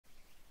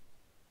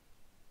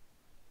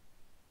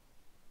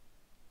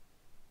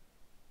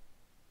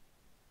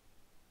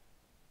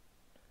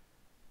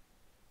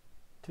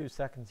2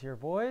 seconds here,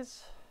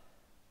 boys.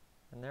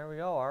 And there we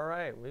go. All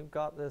right, we've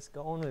got this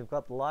going. We've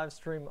got the live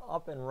stream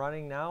up and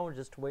running now.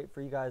 Just to wait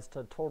for you guys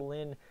to total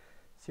in,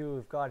 see what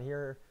we've got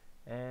here,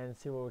 and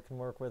see what we can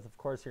work with. Of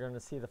course, you're going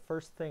to see the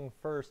first thing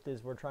first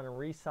is we're trying to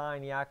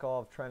re-sign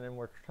Yakov Trenin.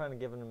 We're trying to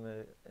give him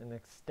an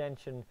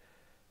extension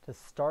to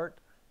start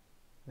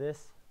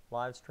this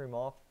live stream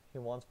off. He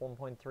wants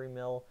 1.3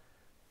 mil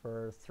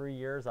for 3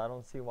 years. I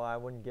don't see why I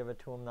wouldn't give it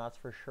to him, that's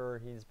for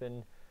sure. He's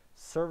been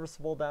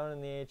serviceable down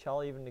in the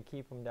AHL, even to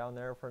keep him down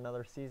there for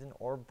another season,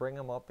 or bring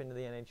him up into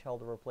the NHL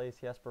to replace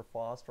Jesper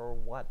Fast, or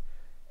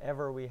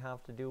whatever we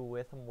have to do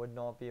with him would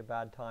not be a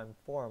bad time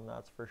for him,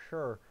 that's for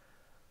sure.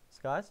 So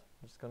guys,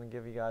 I'm just going to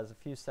give you guys a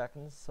few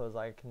seconds so as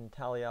I can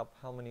tally up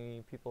how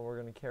many people we're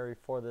going to carry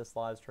for this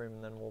live stream,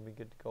 and then we'll be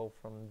good to go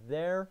from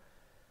there.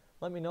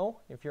 Let me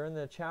know if you're in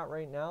the chat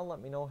right now. Let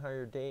me know how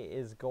your day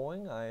is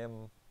going. I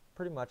am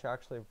pretty much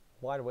actually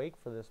wide awake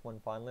for this one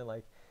finally.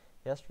 Like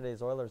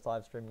yesterday's Oilers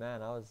live stream,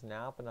 man, I was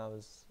napping, I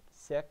was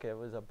sick. It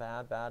was a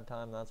bad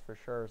time, that's for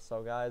sure.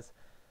 So guys,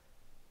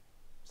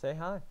 say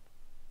hi,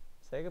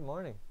 say good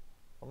morning.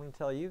 I'm going to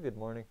tell you good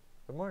morning.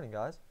 Good morning,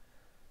 guys.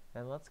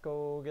 And let's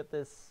go get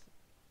this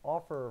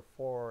offer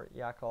for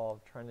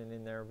Yakov Trenin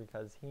in there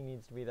because he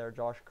needs to be there.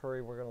 Josh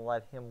Curry, we're going to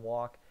let him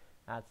walk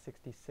at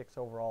 66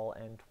 overall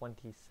and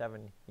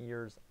 27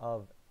 years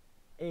of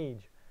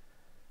age.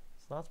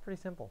 So that's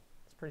pretty simple.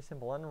 It's pretty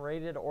simple.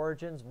 Unrated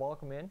Origins,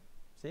 welcome in.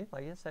 See,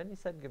 like I said, he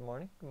said good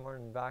morning. Good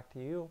morning back to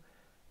you.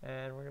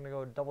 And we're going to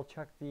go double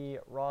check the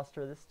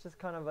roster. This is just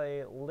kind of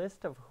a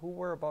list of who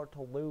we're about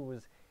to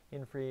lose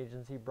in free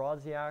agency.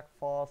 Brodziak,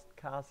 Faust,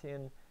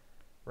 Cassian,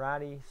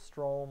 Ratty,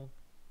 Strome,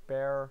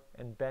 Bear,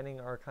 and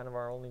Benning are kind of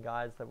our only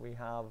guys that we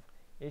have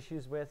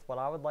issues with. What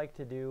I would like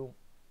to do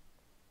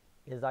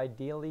is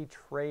ideally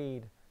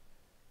trade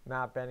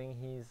Matt Benning.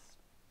 He's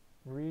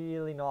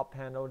really not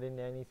panned out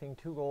into anything.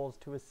 2 goals,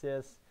 2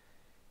 assists.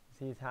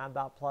 He's had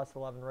that plus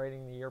 11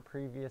 rating the year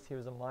previous. He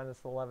was a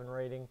minus 11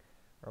 rating,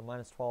 or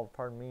minus 12,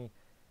 pardon me.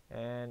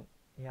 And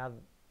he had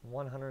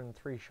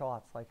 103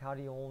 shots. Like, how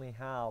do you only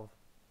have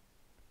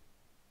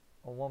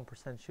a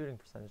 1% shooting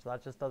percentage?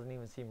 That just doesn't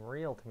even seem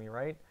real to me,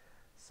 right?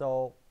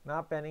 So,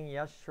 Matt Benning,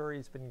 yes, sure,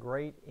 he's been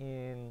great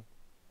in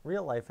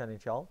real life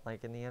NHL,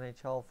 like in the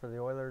NHL for the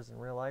Oilers in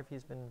real life.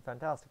 He's been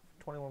fantastic,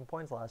 21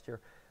 points last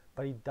year,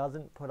 but he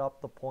doesn't put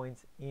up the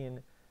points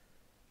in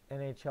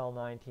NHL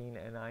 19,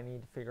 and I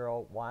need to figure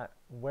out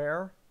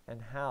where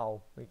and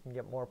how we can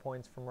get more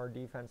points from our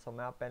defense. So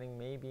Matt Benning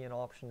may be an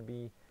option to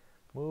be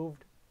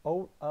moved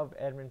out of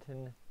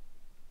Edmonton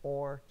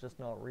or just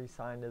not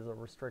re-signed as a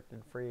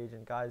restricted free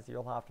agent. Guys,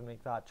 you'll have to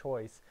make that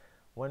choice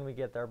when we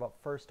get there. But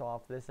first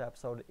off, this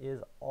episode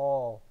is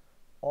all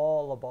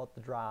about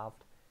the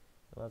draft.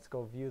 Let's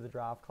go view the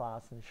draft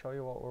class and show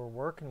you what we're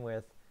working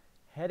with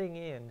heading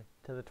in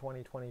to the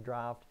 2020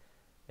 draft.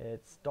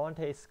 It's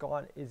Dante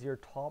Scott is your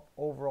top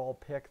overall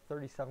pick,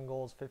 37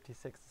 goals,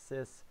 56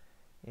 assists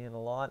in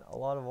a lot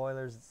of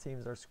Oilers, it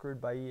seems, are screwed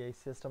by EA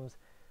systems.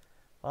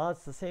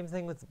 It's the same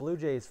thing with the Blue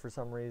Jays for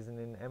some reason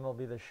in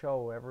MLB The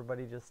Show.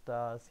 Everybody just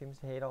seems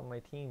to hate on my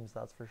teams,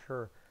 that's for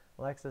sure.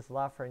 Alexis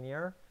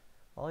Lafreniere,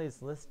 all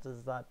he's listed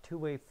as that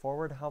two-way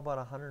forward. How about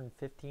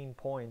 115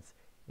 points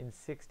in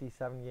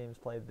 67 games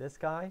played? This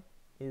guy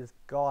is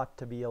got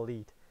to be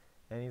elite.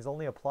 And he's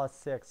only a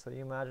 +6, so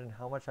you imagine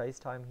how much ice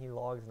time he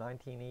logs,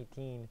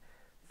 19-18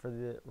 for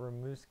the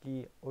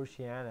Rimouski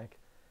Oceanic.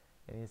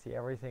 And you see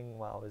everything,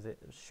 wow,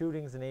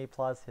 shooting's an A+,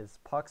 his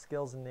puck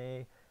skills an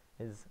A,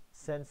 his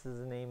sense is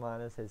an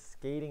A-, his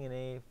skating an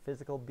A,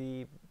 physical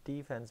B,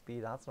 defense B,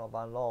 that's not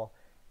bad at all.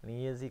 And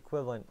he is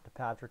equivalent to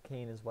Patrick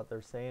Kane is what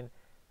they're saying.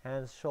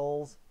 Hans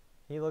Scholes,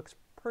 he looks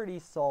pretty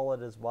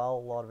solid as well, a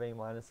lot of A-,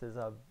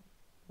 a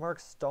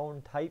Mark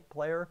Stone type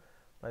player.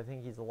 I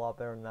think he's a lot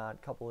better than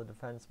that. Couple of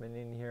defensemen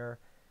in here.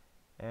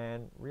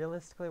 And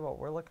realistically, what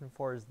we're looking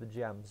for is the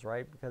gems,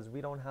 right? Because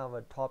we don't have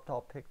a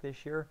top pick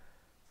this year.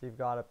 So you've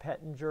got a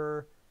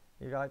Pettinger.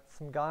 You got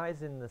some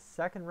guys in the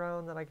second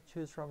round that I could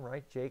choose from,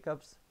 right?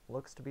 Jacobs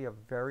looks to be a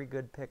very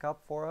good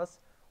pickup for us.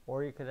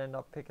 Or you could end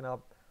up picking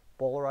up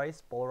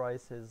Bolerice.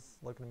 Bolerice is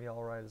looking to be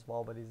all right as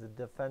well, but he's a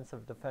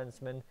defensive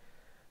defenseman.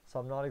 So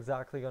I'm not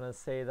exactly going to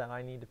say that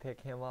I need to pick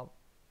him up.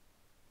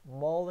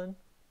 Ryan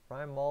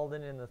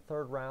Malden in the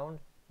 3rd round.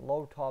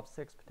 Low top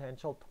 6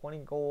 potential, 20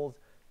 goals,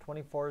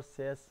 24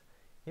 assists.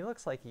 He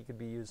looks like he could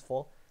be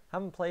useful.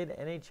 Haven't played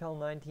NHL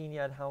 19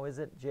 yet. How is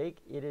it, Jake?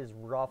 It is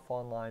rough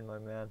online, my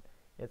man.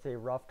 It's a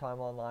rough time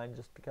online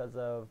just because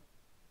of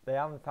they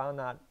haven't found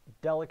that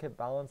delicate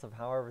balance of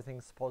how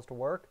everything's supposed to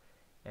work,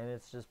 and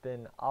it's just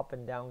been up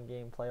and down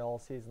gameplay all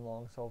season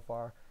long so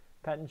far.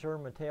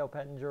 Matteo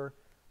Pettinger,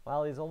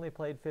 while he's only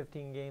played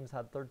 15 games,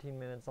 had 13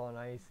 minutes on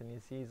ice, and you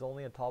see he's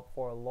only a top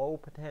 4 low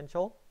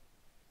potential.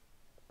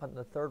 But in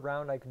the 3rd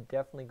round, I could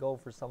definitely go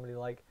for somebody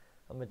like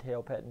a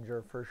Matteo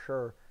Pettinger for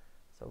sure.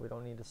 So we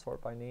don't need to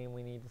sort by name.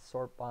 We need to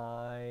sort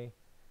by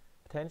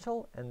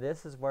potential. And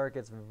this is where it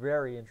gets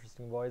very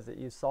interesting, boys. That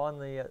you saw in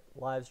the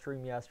live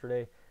stream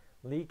yesterday.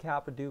 Lee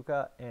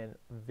Capaduca and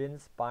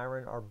Vince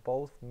Byron are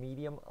both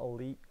medium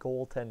elite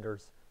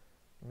goaltenders.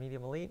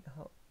 medium elite.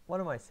 What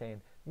am I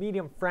saying?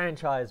 Medium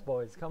franchise,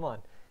 boys. Come on.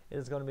 It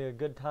is going to be a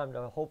good time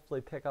to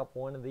hopefully pick up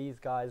one of these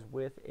guys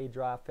with a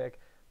draft pick.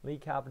 Lee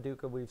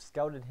Capaduca, we've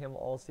scouted him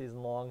all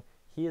season long.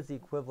 He is the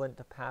equivalent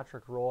to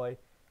Patrick Roy.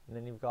 And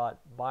then you've got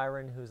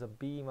Byron, who's a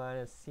B-,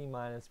 C-,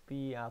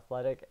 B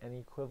athletic, and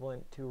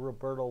equivalent to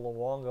Roberto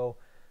Luongo.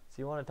 So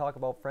you want to talk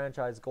about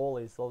franchise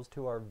goalies. Those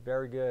two are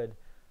very good.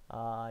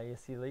 You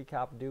see Lee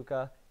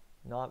Capaduca,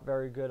 not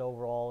very good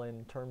overall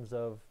in terms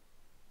of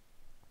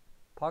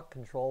puck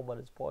control, but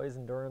his poise,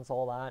 endurance,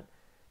 all that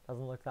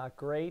doesn't look that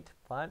great.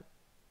 But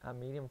a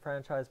medium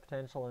franchise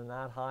potential and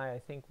that high, I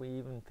think we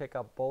even pick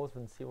up both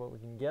and see what we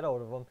can get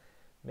out of them.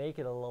 Make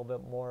it a little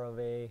bit more of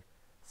a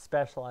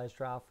specialized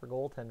draft for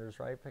goaltenders,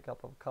 right? Pick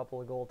up a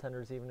couple of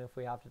goaltenders even if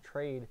we have to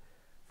trade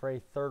for a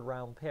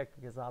third-round pick,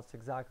 because that's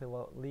exactly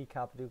what Lee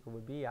Capaduca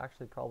would be.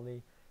 Actually,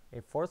 probably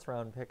a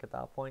fourth-round pick at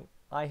that point.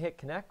 I hit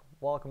connect.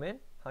 Welcome in.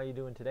 How you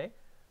doing today?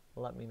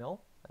 Let me know.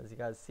 As you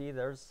guys see,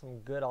 there's some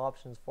good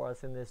options for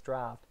us in this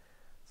draft.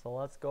 So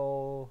let's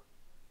go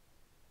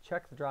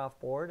check the draft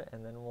board,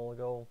 and then we'll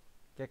go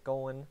get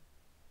going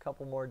a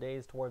couple more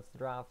days towards the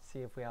draft, see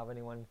if we have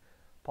anyone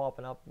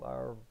popping up.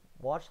 Our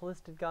watch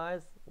listed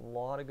guys, a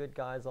lot of good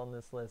guys on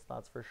this list,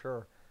 that's for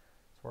sure.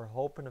 So we're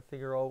hoping to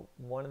figure out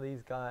one of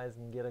these guys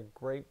and get a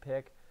great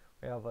pick.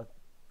 We have a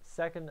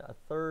second, a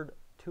third,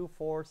 2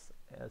 fourths,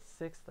 a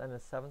sixth, and a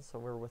seventh, so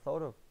we're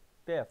without a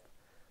fifth.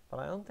 But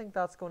I don't think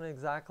that's going to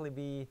exactly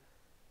be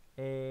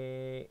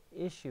a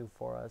issue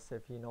for us,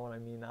 if you know what I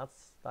mean.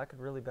 That could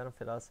really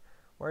benefit us.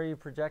 Where are you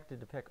projected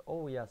to pick?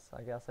 Oh yes,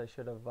 I guess I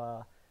should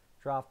have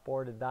draft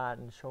boarded that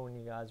and shown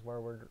you guys where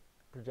we're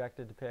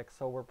projected to pick.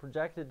 So we're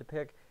projected to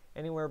pick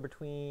anywhere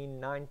between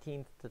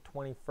 19th to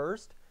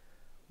 21st.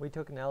 We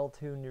took an L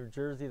to New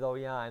Jersey, though.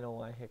 Yeah, I know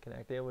I hit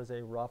connect. It was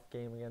a rough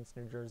game against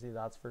New Jersey,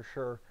 that's for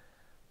sure.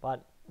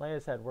 But like I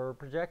said, we're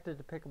projected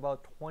to pick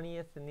about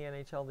 20th in the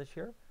NHL this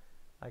year.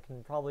 I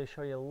can probably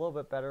show you a little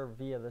bit better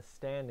via the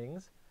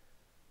standings.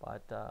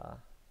 But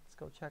let's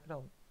go check it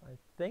out. I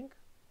think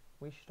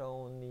we should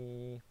own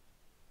the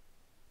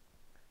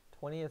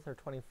 20th or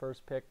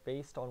 21st pick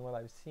based on what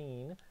I've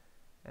seen.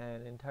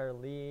 And entire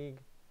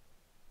league.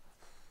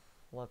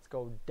 Let's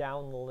go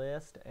down the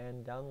list.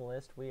 And down the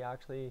list, we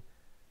actually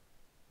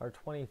are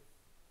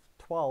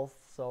 12th.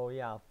 So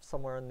yeah,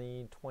 somewhere in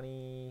the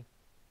 20th,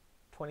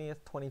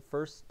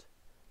 21st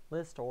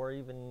list, or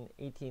even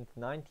 18th,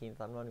 19th.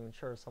 I'm not even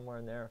sure, somewhere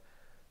in there.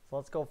 So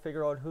let's go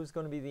figure out who's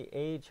going to be the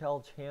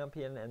AHL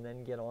champion and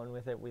then get on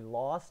with it. We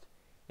lost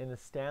in the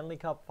Stanley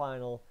Cup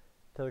final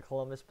to the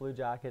Columbus Blue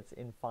Jackets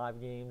in 5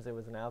 games. It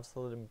was an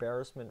absolute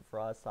embarrassment for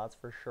us, that's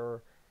for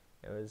sure.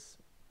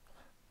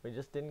 We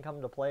just didn't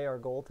come to play. Our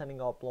goaltending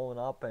got blown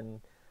up and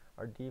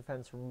our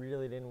defense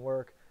really didn't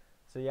work.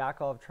 So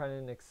Yakov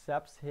Trenin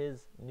accepts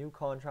his new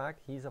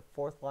contract. He's a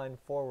 4th-line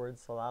forward,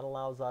 so that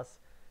allows us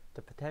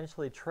to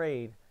potentially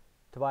trade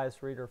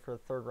Tobias Reeder for a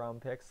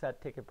 3rd-round pick.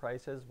 Set ticket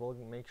prices. We'll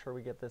make sure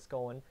we get this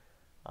going.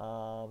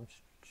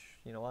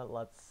 You know what?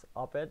 Let's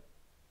up it.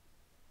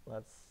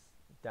 Let's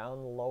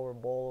down the lower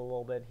bowl a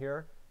little bit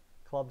here.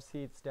 Club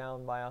seats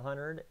down by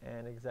 100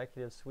 and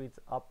executive suites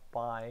up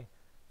by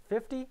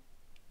 50.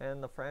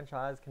 And the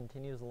franchise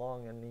continues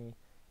along, and the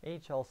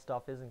AHL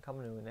stuff isn't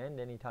coming to an end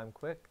anytime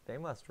quick. They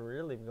must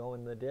really be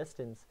going the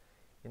distance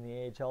in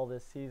the AHL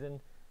this season.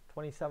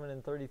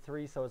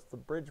 27-33, so it's the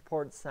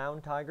Bridgeport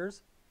Sound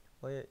Tigers.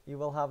 Well, you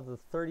will have the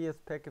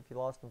 30th pick if you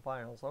lost in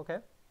finals. Okay,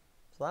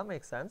 so that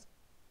makes sense.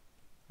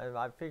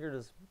 I figured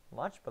as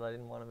much, but I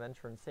didn't want to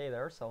venture and say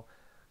there. So,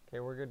 okay,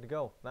 we're good to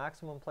go.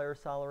 Maximum player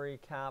salary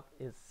cap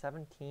is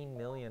 $17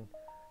 million.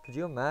 Could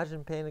you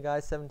imagine paying a guy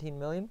 $17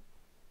 million?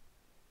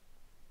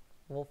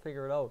 We'll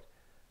figure it out.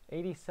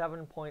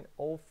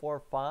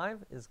 87.045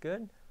 is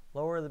good.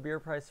 Lower the beer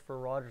price for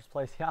Rogers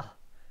Place. Yeah,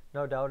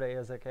 no doubt it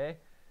is. Okay.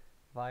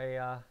 If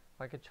I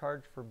could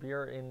charge for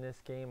beer in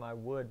this game, I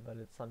would, but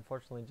it's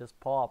unfortunately just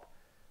pop.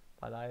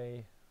 But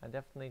I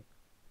definitely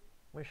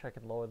wish I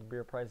could lower the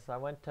beer prices. I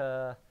went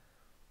to,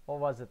 what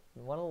was it,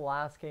 one of the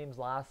last games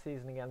last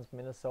season against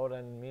Minnesota,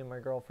 and me and my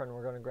girlfriend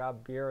were going to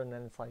grab beer, and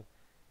then it's like,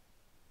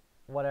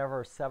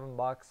 whatever,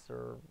 $7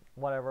 or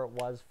whatever it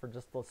was for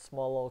just a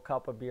small little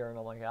cup of beer, and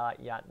I'm like,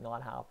 yeah,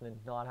 not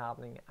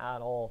happening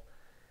at all.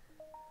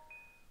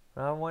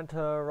 When I went to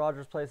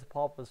Rogers Place, the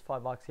pop was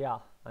 $5. Yeah,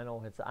 I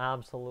know, it's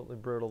absolutely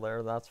brutal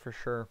there, that's for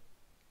sure.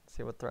 Let's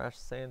see what Thrash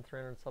is saying.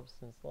 300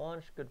 substance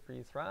launch, good for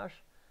you,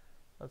 Thrash.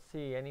 Let's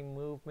see, any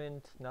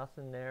movement,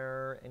 nothing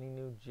there. Any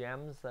new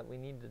gems that we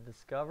need to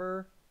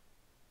discover?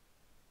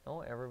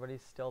 No,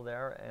 everybody's still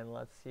there. And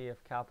let's see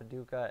if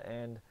Capaduca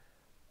and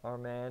our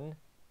man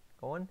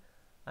going.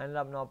 I ended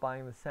up not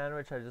buying the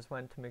sandwich. I just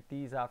went to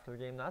McD's after the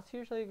game. That's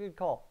usually a good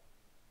call,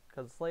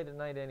 because it's late at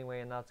night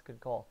anyway, and that's a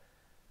good call.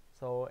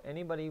 So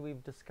anybody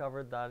we've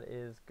discovered that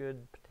is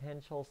good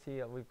potential.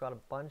 See, we've got a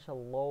bunch of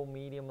low,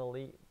 medium,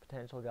 elite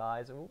potential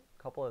guys. Ooh,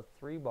 a couple of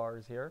 3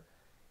 bars here.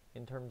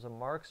 In terms of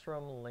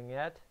Markstrom,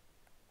 Lingette.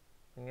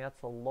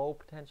 Lingette's a low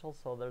potential,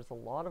 so there's a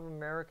lot of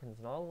Americans,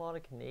 not a lot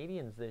of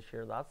Canadians this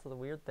year. That's the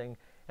weird thing.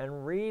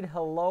 And Reed,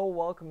 hello,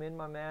 welcome in,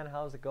 my man.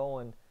 How's it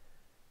going?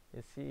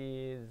 You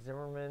see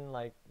Zimmerman,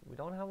 like, we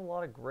don't have a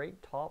lot of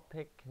great top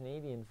pick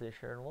Canadians this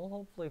year, and we'll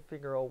hopefully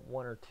figure out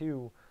one or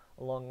two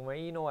along the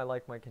way. You know I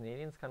like my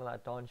Canadians, kind of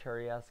that Don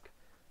Cherry-esque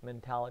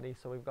mentality.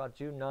 So we've got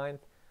June 9th.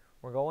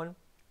 We're going.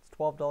 It's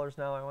 $12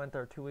 now. I went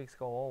there 2 weeks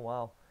ago. Oh,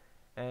 wow.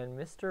 And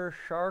Mr.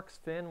 Sharks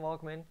Finn,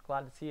 welcome in.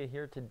 Glad to see you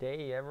here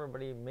today.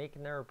 Everybody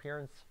making their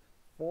appearance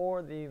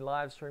for the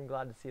live stream.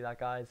 Glad to see that,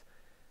 guys.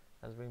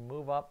 As we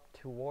move up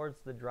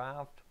towards the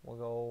draft, we'll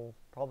go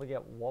probably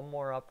get one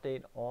more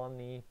update on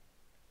the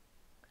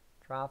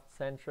draft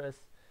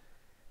centrist.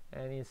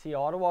 And you see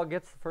Ottawa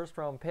gets the first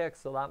round pick,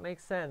 so that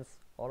makes sense.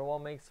 Ottawa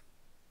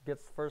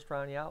gets the first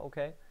round, yeah,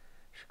 okay.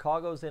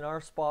 Chicago's in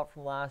our spot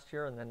from last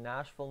year, and then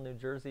Nashville, New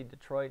Jersey,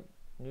 Detroit,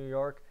 New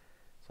York.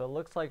 So it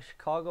looks like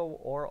Chicago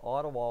or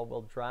Ottawa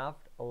will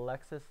draft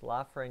Alexis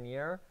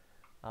Lafreniere.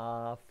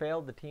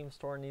 Failed. The team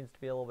store needs to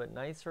be a little bit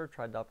nicer.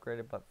 Tried to upgrade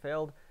it, but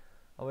failed.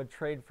 I would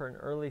trade for an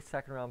early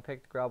second round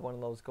pick to grab one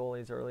of those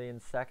goalies early in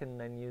second,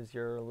 then use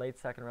your late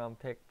second round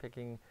pick,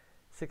 picking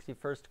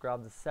 61st to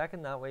grab the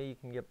second. That way you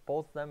can get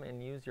both of them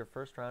and use your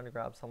first round to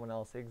grab someone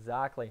else.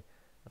 Exactly.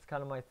 That's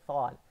kind of my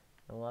thought.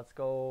 And let's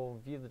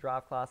go view the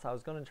draft class. I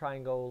was going to try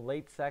and go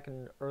late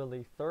second,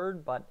 early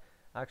third, but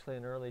actually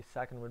an early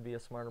second would be a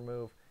smarter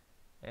move.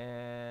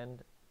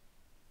 And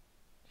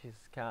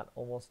Jesus, cat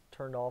almost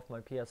turned off my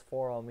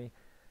PS4 on me.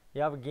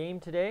 You have a game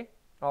today?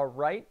 All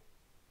right.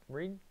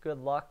 Reed, good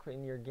luck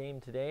in your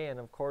game today. And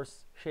of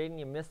course, Shaden,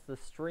 you missed the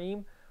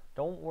stream.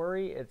 Don't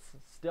worry, it's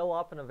still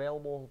up and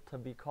available to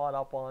be caught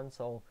up on,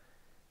 so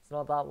it's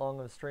not that long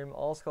of a stream.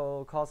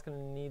 Also,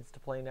 Koskinen needs to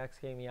play next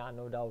game. Yeah,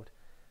 no doubt.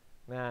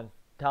 Man,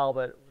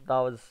 Talbot, that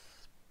was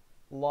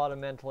a lot of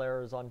mental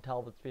errors on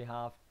Talbot's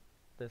behalf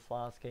this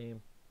last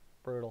game.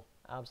 Brutal.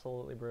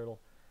 Absolutely brutal.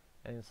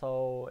 And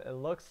so it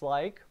looks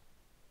like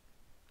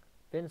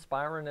Vince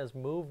Byron has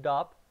moved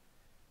up,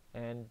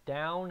 and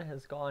down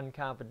has gone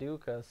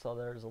Capaduca, so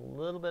there's a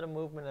little bit of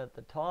movement at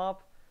the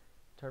top.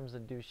 In terms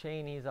of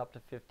Duchesne, he's up to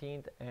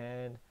 15th,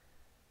 and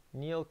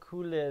Neil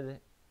Kulid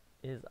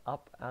is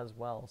up as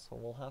well. So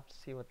we'll have to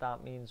see what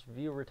that means.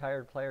 View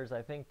retired players.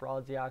 I think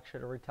Brodziak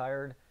should have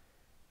retired.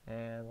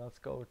 And let's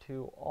go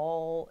to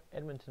all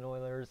Edmonton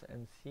Oilers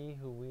and see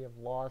who we have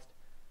lost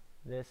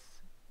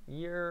this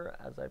year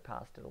as I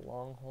passed it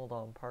along. Hold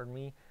on, pardon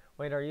me.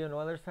 Wait, are you an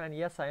Oilers fan?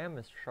 Yes, I am,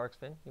 Mr.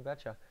 Sharksfin. You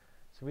betcha.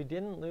 So we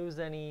didn't lose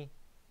anybody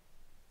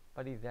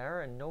there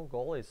and no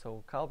goalies.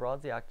 So Kyle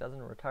Brodziak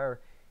doesn't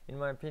retire. In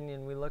my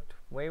opinion, we looked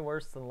way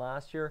worse than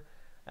last year.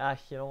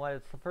 You know what?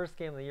 It's the first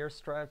game of the year.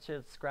 Stretch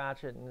it,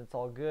 scratch it, and it's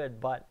all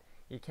good. But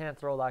you can't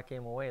throw that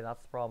game away.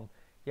 That's the problem.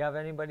 You have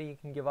anybody you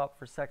can give up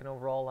for second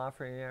overall?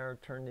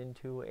 Lafreniere turned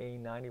into a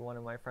 91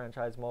 in my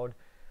franchise mode.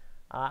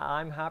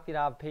 I'm happy to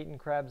have Peyton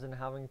Krebs and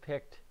having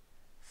picked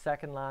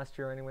second last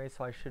year anyway,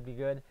 so I should be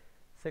good.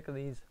 Sick of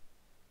these.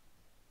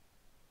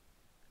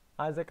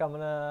 Isaac, I'm going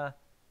to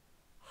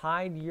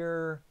hide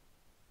your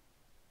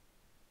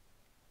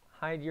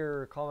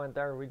comment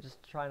there. We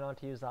just try not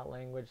to use that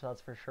language,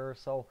 that's for sure.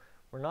 So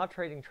we're not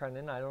trading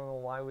Trennan. I don't know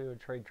why we would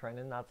trade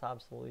Trennan. That's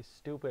absolutely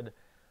stupid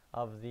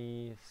of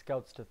the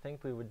scouts to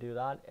think we would do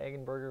that.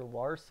 Eggenberger,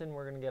 Larson,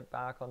 we're going to get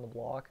back on the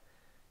block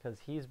because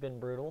he's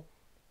been brutal.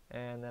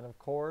 And then, of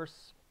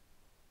course,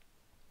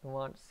 we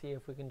want to see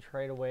if we can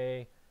trade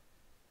away.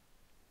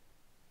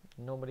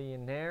 Nobody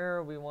in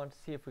there. We want to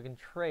see if we can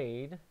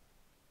trade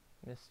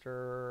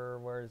Mr.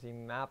 Where is he?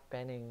 Matt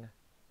Benning.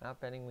 Matt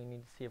Benning, we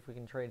need to see if we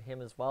can trade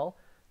him as well.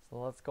 So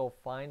let's go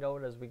find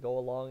out as we go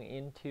along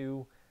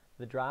into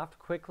the draft.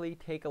 Quickly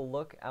take a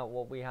look at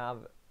what we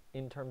have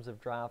in terms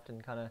of draft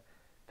and kind of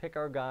pick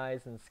our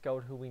guys and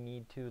scout who we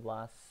need to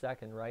last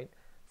second, right?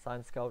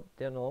 Sign scout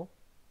Dino.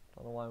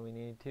 Don't know why we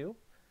needed to.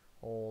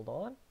 Hold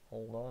on.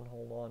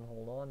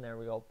 There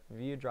we go.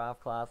 View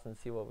draft class and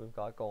see what we've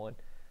got going.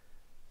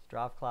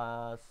 Draft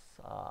class,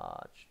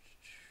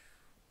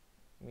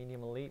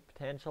 medium elite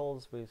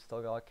potentials. We've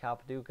still got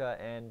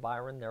Capaduca and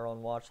Byron. They're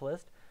on watch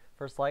list.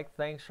 First like,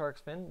 thanks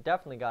Sharksfin.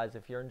 Definitely, guys,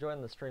 if you're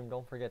enjoying the stream,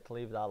 don't forget to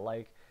leave that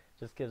like.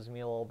 Just gives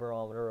me a little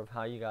barometer of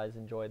how you guys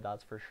enjoyed,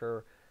 that's for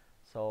sure.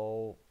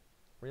 So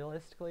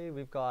realistically,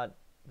 we've got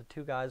the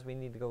two guys we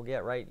need to go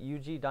get, right?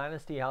 UG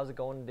Dynasty, how's it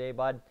going today,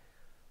 bud?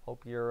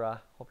 Hope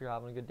you're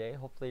having a good day.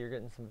 Hopefully you're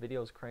getting some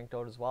videos cranked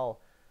out as well.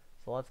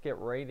 So let's get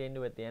right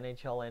into it. The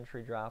NHL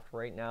entry draft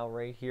right now,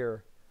 right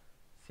here.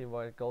 See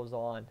what goes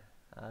on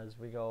as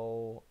we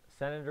go.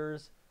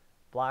 Senators,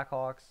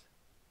 Blackhawks,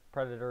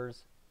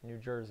 Predators, New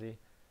Jersey.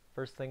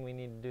 First thing we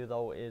need to do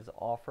though is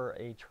offer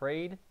a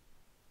trade,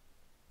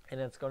 and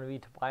it's going to be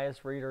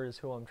Tobias Reeder is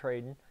who I'm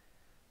trading.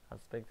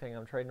 That's the big thing.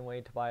 I'm trading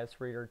away Tobias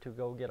Reeder to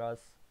go get us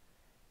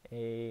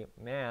a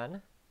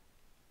man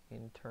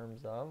in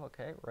terms of,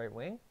 okay, right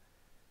wing.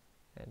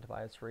 And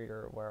Tobias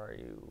Reeder, where are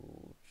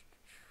you?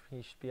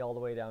 He should be all the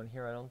way down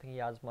here. I don't think he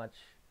has much.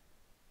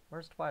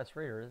 Where's Tobias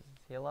Reeder? Is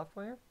he a left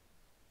winger?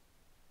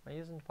 Am I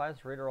using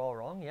Tobias Reeder all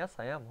wrong? Yes,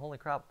 I am. Holy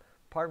crap.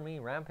 Pardon me,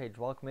 Rampage.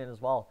 Welcome in as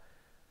well.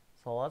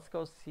 So let's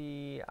go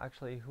see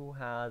actually who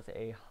has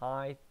a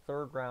high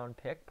 3rd round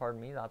pick. Pardon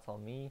me, that's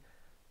on me.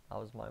 That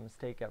was my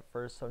mistake at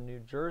first. So New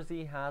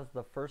Jersey has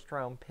the 1st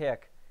round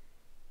pick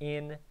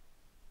in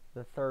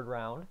the 3rd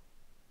round,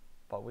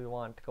 but we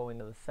want to go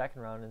into the 2nd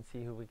round and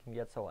see who we can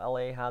get. So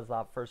LA has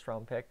that 1st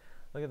round pick.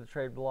 Look at the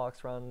trade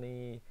blocks around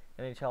the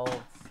NHL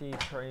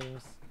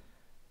teams.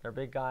 Their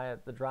big guy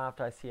at the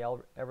draft, I see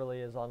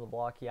Everly is on the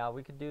block. Yeah,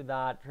 we could do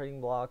that. Trading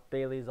block.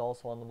 Bailey's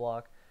also on the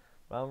block.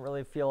 But I don't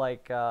really feel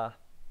like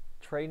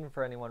trading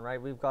for anyone,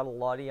 right? We've got a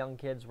lot of young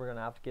kids we're going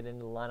to have to get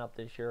into the lineup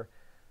this year.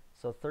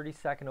 So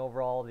 32nd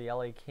overall, the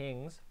LA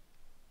Kings.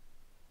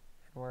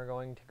 And we're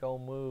going to go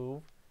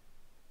move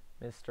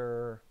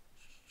Mr.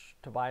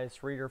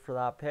 Tobias Reeder for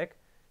that pick.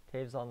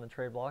 Taves on the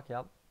trade block,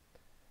 yep.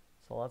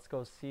 So let's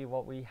go see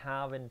what we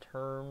have in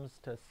terms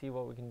to see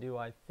what we can do.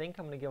 I think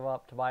I'm going to give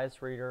up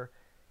Tobias Reeder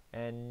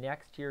and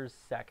next year's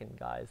 2nd,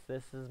 guys.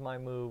 This is my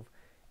move.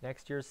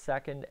 Next year's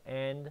 2nd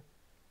and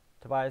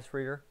Tobias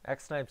Reeder.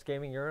 X Snipes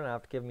Gaming, you're going to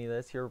have to give me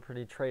this. You're a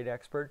pretty trade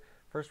expert.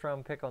 1st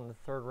round pick on the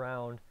 3rd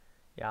round.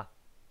 Yeah.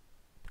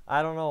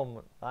 I don't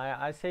know.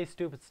 I say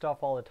stupid stuff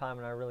all the time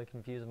and I really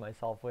confuse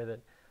myself with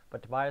it.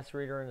 But Tobias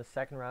Reeder in a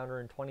 2nd rounder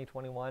in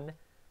 2021.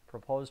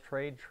 Proposed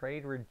trade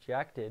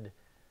rejected.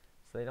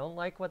 So they don't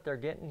like what they're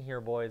getting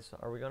here, boys.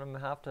 Are we going to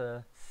have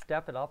to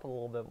step it up a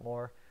little bit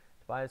more?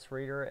 Tobias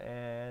Reeder,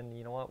 and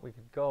you know what? We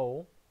could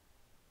go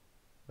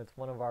with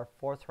one of our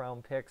 4th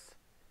round picks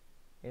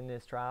in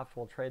this draft.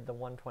 We'll trade the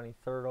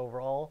 123rd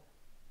overall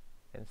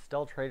and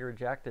still trade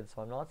rejected.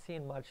 So I'm not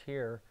seeing much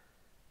here.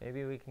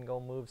 Maybe we can go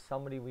move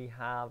somebody we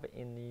have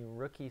in the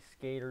rookie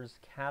skaters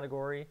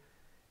category,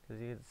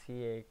 because you can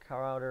see a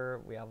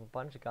Crowder. We have a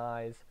bunch of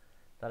guys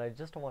that I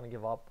just don't want to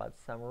give up, but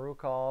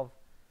Samorukov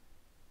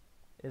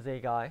is a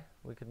guy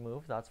we could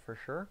move, that's for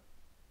sure,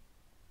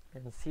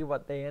 and see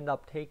what they end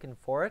up taking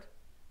for it.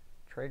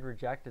 Trade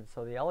rejected.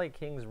 So the LA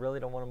Kings really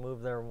don't want to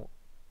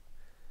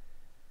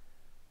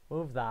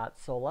move that.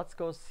 So let's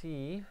go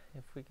see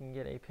if we can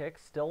get a pick.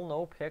 Still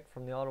no pick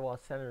from the Ottawa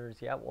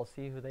Senators yet. We'll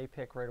see who they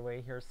pick right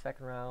away here.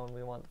 2nd round,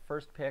 we want the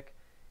 1st pick.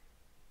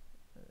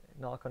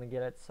 Not going to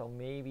get it. So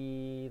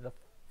maybe the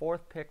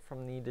 4th pick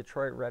from the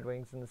Detroit Red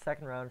Wings in the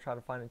 2nd round. Try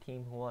to find a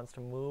team who wants to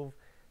move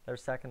their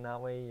 2nd.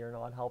 That way you're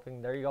not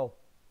helping. There you go.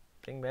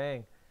 Bing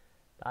bang.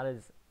 That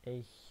is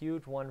a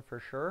huge one for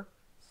sure.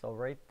 So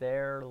right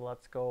there,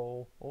 let's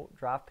go. Oh,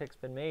 draft pick's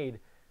been made.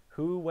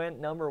 Who went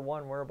number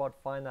 1? We're about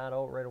to find that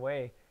out right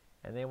away.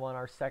 And they want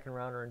our 2nd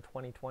rounder in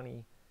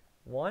 2021.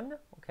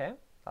 Okay,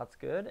 that's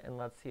good. And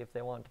let's see if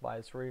they want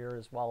Tobias Reeder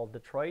as well.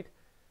 Detroit,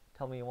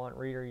 tell me you want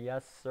Reeder.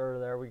 Yes, sir.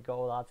 There we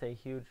go. That's a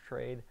huge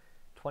trade.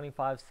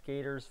 25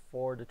 skaters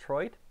for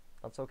Detroit.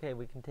 That's okay.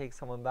 We can take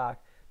someone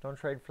back. Don't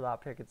trade for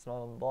that pick. It's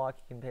not on the block.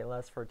 You can pay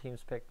less for a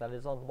team's pick that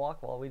is on the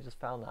block. Well, we just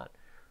found that,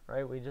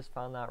 right? We just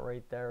found that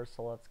right there.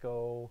 So let's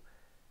go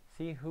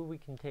see who we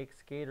can take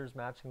skaters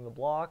matching the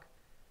block.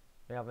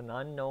 We have an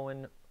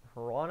unknown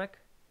Hronik.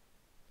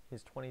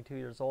 He's 22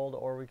 years old.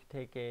 Or we could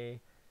take a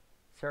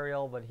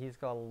Serial, but he's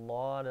got a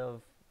lot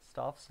of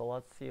stuff. So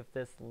let's see if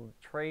this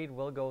trade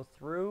will go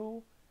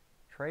through.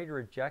 Trade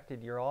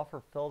rejected. Your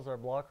offer fills our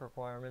block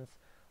requirements.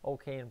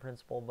 Okay in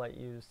principle, but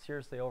you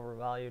seriously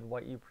overvalued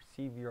what you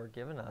perceive you are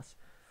giving us.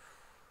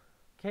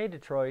 Okay,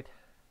 Detroit.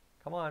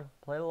 Come on.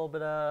 Play a little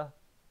bit of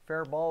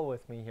fair ball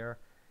with me here.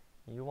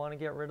 You want to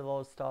get rid of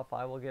those stuff,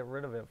 I will get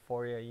rid of it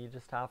for you. You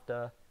just have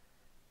to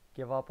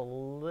give up a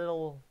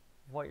little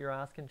of what you're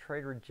asking.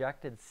 Trade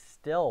rejected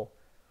still.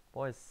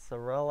 Boys,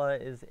 Sorella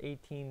is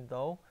 18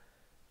 though.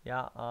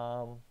 Yeah,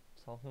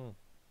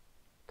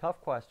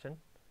 tough question.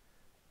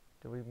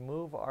 Do we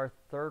move our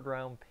 3rd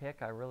round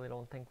pick? I really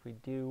don't think we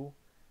do.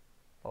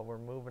 But we're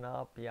moving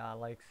up. Yeah,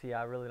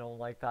 I really don't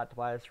like that.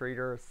 Tobias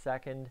Reeder,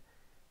 2nd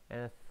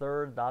and a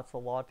 3rd. That's a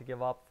lot to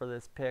give up for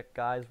this pick,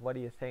 guys. What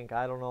do you think?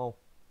 I don't know.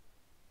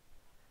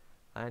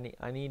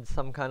 I need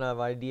some kind of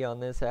idea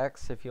on this,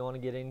 X, if you want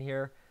to get in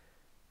here.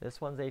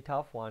 This one's a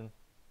tough one.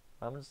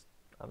 I'm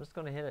just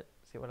going to hit it.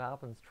 See what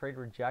happens. Trade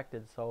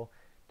rejected. So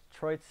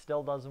Detroit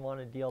still doesn't want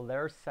to deal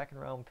their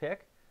 2nd round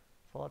pick.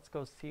 So let's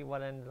go see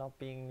what ended up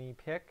being the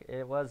pick.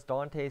 It was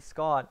Dante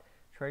Scott.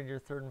 Trade your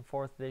 3rd and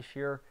 4th this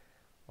year.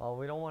 Well,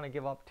 we don't want to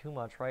give up too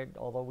much, right?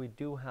 Although we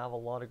do have a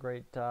lot of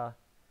great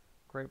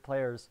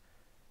players.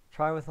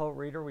 Try without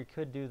Reeder, we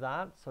could do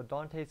that. So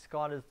Dante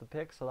Scott is the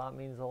pick, so that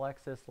means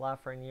Alexis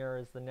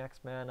Lafreniere is the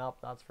next man up,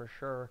 that's for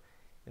sure.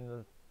 In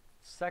the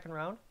 2nd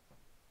round,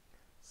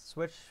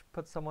 switch,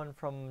 put someone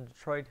from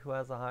Detroit who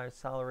has a higher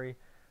salary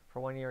for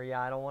 1 year.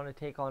 Yeah, I don't want to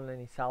take on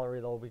any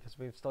salary though, because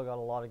we've still got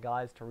a lot of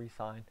guys to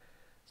re-sign.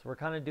 So we're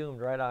kind of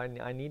doomed, right?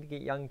 I need to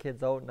get young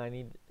kids out, and I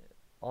need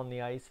on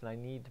the ice, and I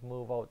need to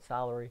move out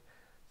salary.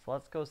 So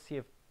let's go see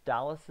if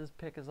Dallas's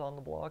pick is on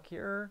the block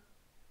here.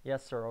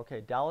 Yes, sir. Okay,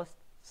 Dallas,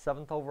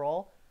 7th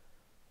overall.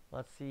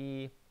 Let's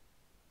see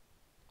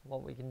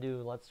what we can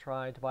do. Let's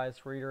try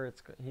Tobias Reeder.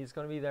 He's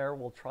going to be there.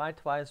 We'll try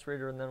Tobias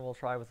Reeder, and then we'll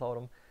try without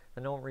him.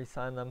 Then don't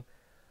re-sign them.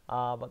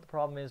 But the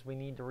problem is we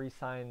need to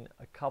re-sign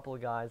a couple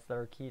of guys that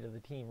are key to the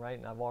team, right?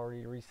 And I've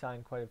already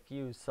re-signed quite a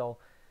few. So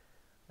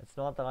It's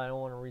not that I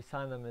don't want to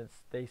re-sign them,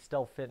 it's they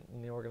still fit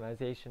in the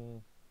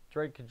organization.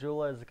 Drake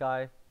Kajula is a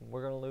guy,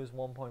 we're going to lose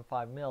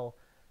 1.5 mil,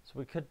 so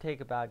we could take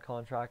a bad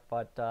contract,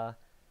 but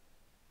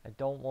I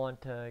don't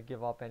want to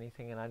give up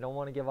anything, and I don't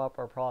want to give up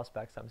our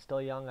prospects. I'm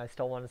still young, I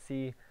still want to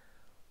see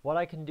what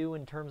I can do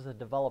in terms of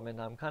development.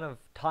 I'm kind of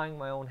tying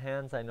my own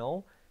hands, I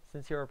know.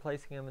 Since you're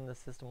replacing him in the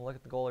system, look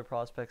at the goalie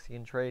prospects you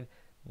can trade.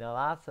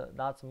 Now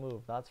that's a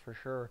move, that's for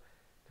sure,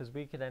 because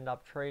we could end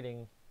up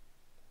trading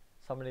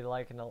somebody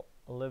like an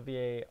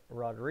Olivier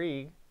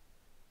Rodrigue,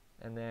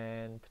 and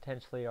then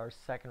potentially our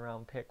second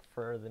round pick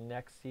for the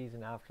next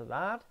season after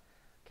that.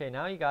 Okay,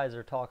 now you guys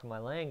are talking my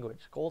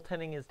language.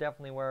 Goaltending is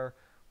definitely where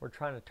we're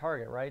trying to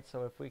target, right?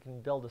 So if we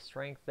can build a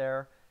strength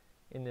there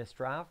in this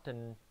draft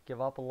and give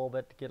up a little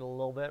bit to get a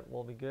little bit,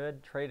 we'll be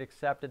good. Trade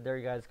accepted. There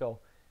you guys go.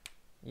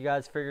 You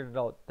guys figured it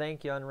out.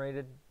 Thank you,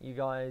 Unrated. You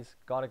guys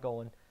got it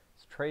going.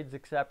 So trade's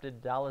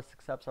accepted. Dallas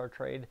accepts our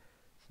trade.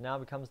 So now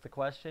becomes the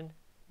question.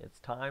 It's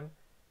time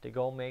to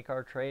go make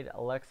our trade.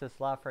 Alexis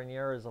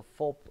Lafreniere is a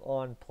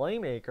full-on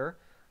playmaker.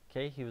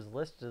 Okay, he was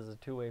listed as a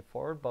two-way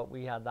forward, but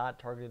we had that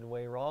targeted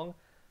way wrong.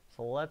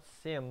 So let's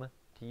sim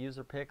to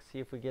user pick, see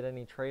if we get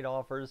any trade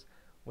offers.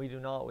 We do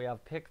not. We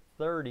have pick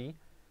 30.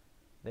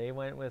 They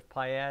went with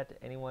Payet.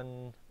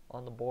 Anyone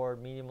on the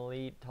board? Medium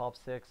elite, top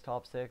 6,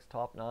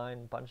 top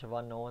 9. Bunch of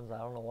unknowns. I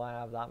don't know why I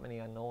have that many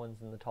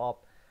unknowns in the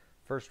top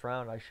first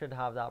round. I should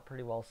have that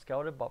pretty well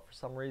scouted, but for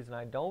some reason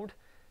I don't.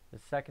 The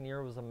second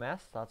year was a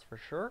mess, that's for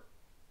sure.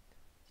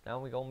 So now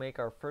we go make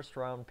our first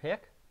round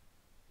pick,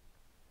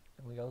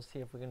 and we go see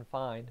if we can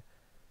find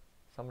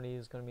somebody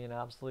who's going to be an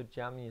absolute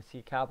gem. You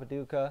see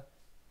Capaduca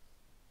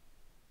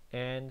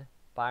and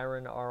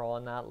Byron are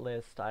on that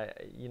list.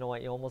 You know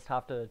what, you almost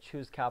have to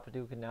choose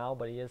Capaduca now,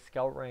 but he is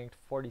scout ranked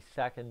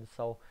 42nd,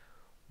 so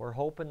we're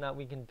hoping that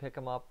we can pick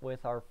him up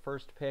with our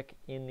first pick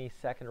in the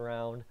second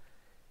round.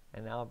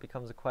 And now it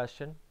becomes a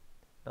question,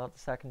 not the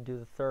second, do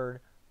the third.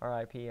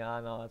 RIP,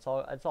 no, it's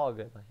all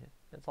good.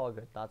 It's all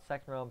good. That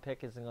second round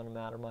pick isn't going to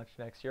matter much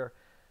next year.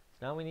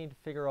 So now we need to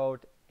figure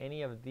out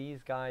any of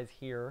these guys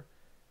here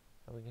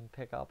that we can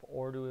pick up,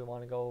 or do we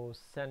want to go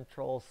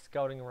central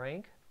scouting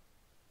rank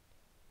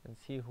and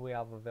see who we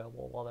have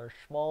available? Well, there's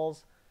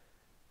Schmalz,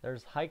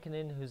 there's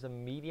Heikkinen, who's a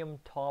medium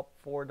top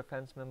 4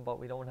 defenseman, but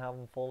we don't have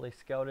him fully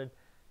scouted.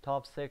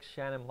 Top 6,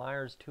 Shannon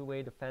Myers,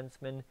 two-way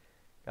defenseman.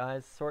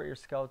 Guys, sort your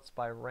scouts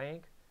by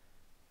rank.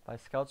 By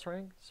scouts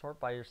rank? Sort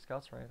by your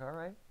scouts rank.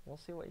 Alright, we'll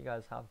see what you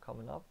guys have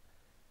coming up.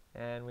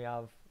 And we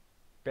have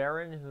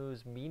Barron,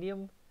 who's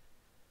medium.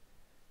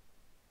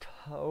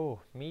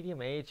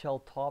 Medium AHL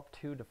top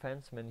 2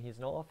 defenseman. He's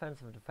no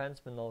offensive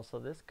defenseman though, so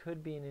this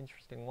could be an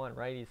interesting one,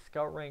 right? He's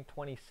scout ranked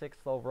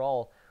 26th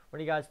overall. What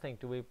do you guys think?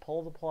 Do we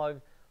pull the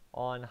plug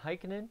on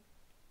Heikkinen,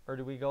 or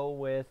do we go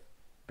with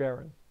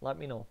Barron? Let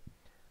me know.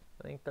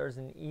 I think there's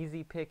an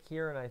easy pick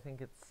here, and I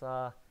think it's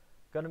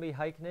going to be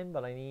Heikkinen,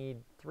 but I need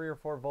 3 or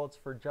 4 votes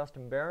for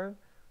Justin Barron,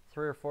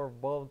 3 or 4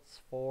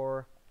 votes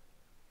for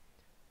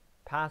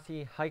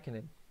Pasi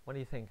Heikkinen. What do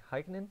you think?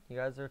 Heikkinen? You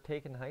guys are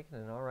taking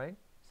Heikkinen, all right.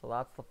 So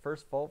that's the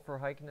first vote for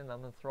Heikkinen. I'm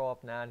going to throw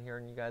up an ad here,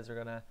 and you guys are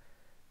going to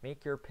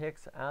make your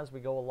picks as we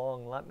go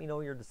along. Let me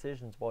know your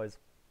decisions, boys.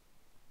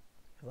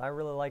 Because I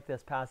really like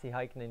this Pasi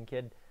Heikkinen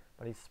kid,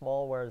 but he's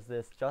small, whereas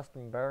this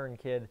Justin Barron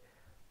kid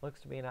looks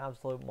to be an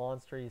absolute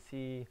monster. You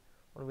see,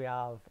 what do we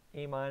have?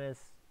 A-,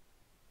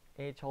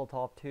 AHL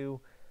top 2.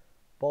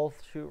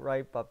 Both shoot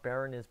right, but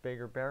Barron is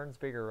bigger. Barron's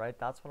bigger, right?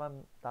 That's what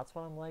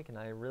I'm liking.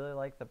 I really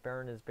like that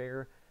Barron is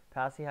bigger.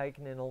 Pasi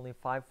Heikkinen only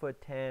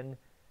 5'10",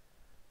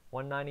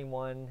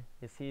 191.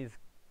 You see, he's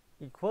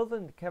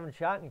equivalent to Kevin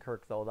Shattenkirk,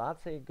 though.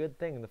 That's a good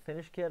thing. The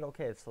Finnish kid,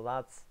 okay, so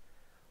that's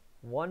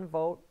 1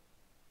 vote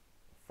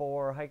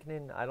for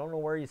Heikkinen. I don't know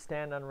where you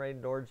stand on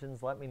Rated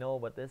Origins. Let me know,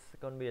 but this is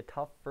going to be a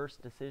tough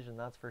first decision,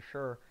 that's for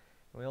sure.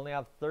 And we only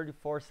have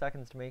 34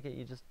 seconds to make it.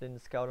 You just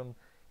didn't scout him.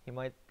 He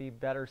might be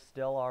better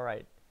still. All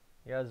right.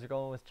 You guys are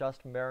going with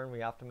Justin Barron. We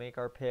have to make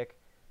our pick.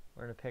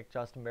 We're going to pick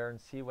Justin Barron,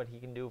 see what he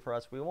can do for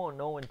us. We won't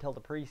know until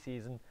the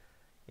preseason.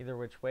 Either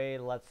which way,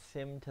 let's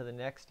sim to the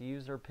next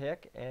user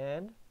pick.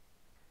 And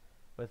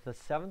with the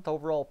 7th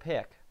overall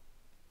pick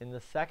in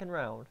the second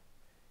round,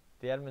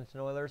 the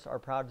Edmonton Oilers are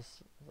proud to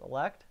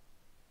select.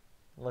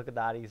 Look at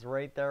that. He's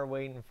right there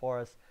waiting for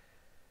us.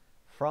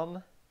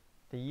 From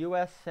the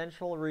U.S.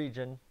 Central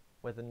region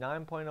with a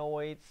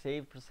 9.08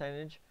 save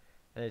percentage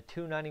and a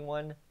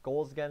 .291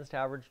 goals against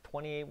average,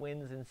 28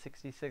 wins in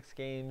 66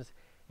 games,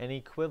 and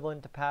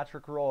equivalent to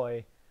Patrick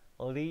Roy,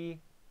 Lee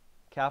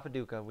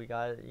Capaduca.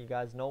 You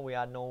guys know we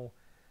had no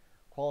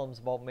qualms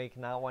about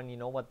making that one. You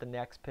know what the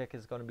next pick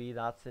is going to be.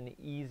 That's an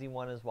easy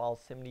one as well.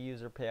 Sim to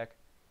user pick.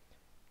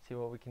 See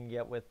what we can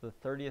get with the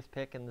 30th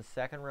pick in the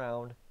second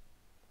round.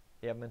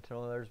 The Edmonton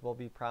Oilers will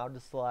be proud to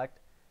select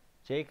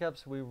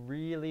Jacobs. We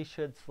really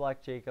should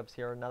select Jacobs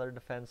here. Another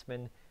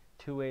defenseman,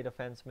 two-way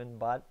defenseman,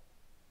 but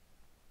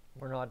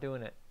we're not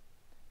doing it.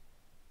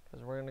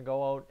 Because we're going to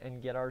go out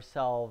and get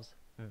ourselves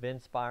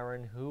Vince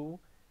Byron, who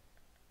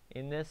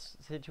in this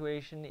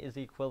situation is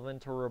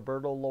equivalent to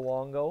Roberto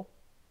Luongo.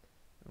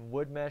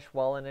 would mesh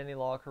well in any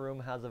locker room,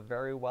 has a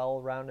very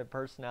well-rounded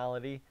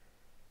personality.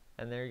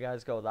 And there you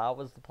guys go. That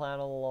was the plan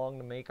all along,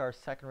 to make our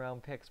second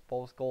round picks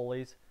both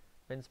goalies.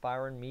 Vince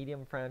Byron,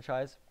 medium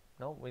franchise.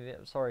 No, we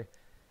didn't. Sorry.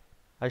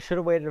 I should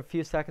have waited a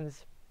few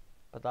seconds,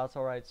 but that's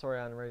all right. Sorry,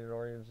 Unrated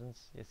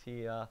Origins. You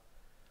see,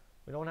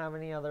 we don't have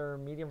any other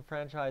medium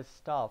franchise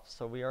stuff,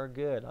 so we are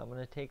good. I'm going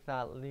to take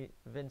that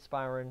Vince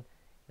Byron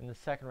in the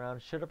second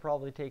round. Should have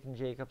probably taken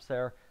Jacobs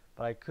there,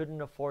 but I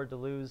couldn't afford to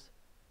lose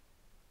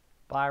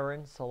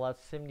Byron, so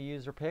let's sim to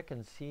user pick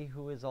and see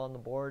who is on the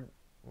board.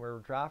 We're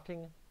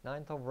drafting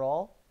 9th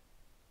overall.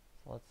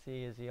 So let's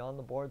see, is he on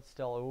the board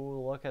still?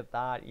 Ooh, look at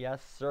that.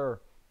 Yes,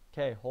 sir.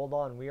 Okay, hold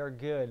on. We are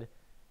good,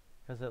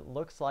 because it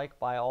looks like,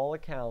 by all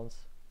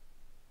accounts,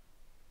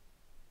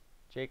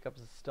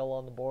 Jacobs is still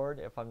on the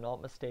board, if I'm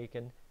not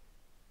mistaken.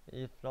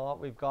 If not,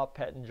 we've got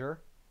Pettinger.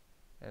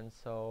 And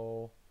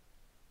so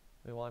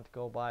we want to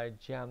go by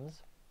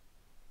gems.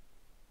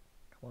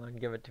 Come on,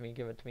 give it to me,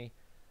 give it to me.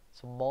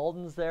 So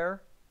Malden's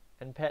there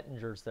and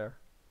Pettinger's there.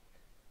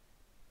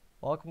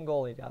 Welcome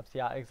goalie depth.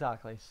 Yeah,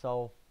 exactly.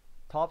 So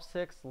top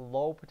 6,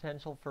 low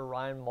potential for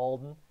Ryan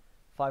Malden.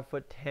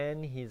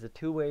 5'10". He's a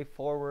two-way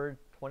forward.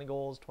 20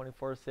 goals,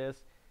 24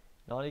 assists.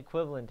 Not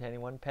equivalent to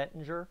anyone.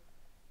 Pettinger,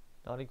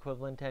 not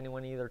equivalent to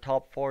anyone either.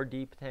 Top 4,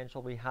 D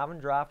potential. We haven't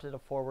drafted a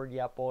forward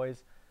yet,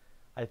 boys.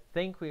 I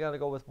think we got to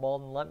go with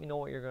Malden. Let me know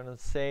what you're going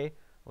to say. I'm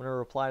going to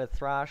reply to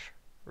Thrash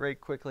right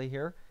quickly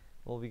here.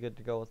 We'll be good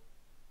to go with.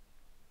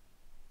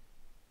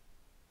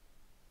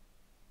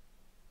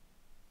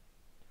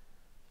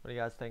 What do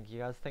you guys think? You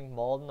guys think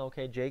Malden?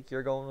 Okay, Jake,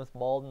 you're going with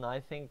Malden. I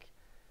think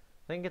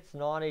it's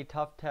not a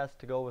tough test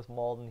to go with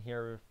Malden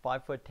here.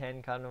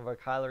 5'10", kind of a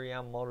Kyler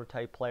Yamamoto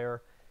type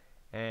player.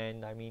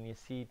 And I mean, you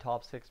see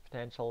top 6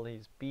 potential.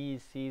 He's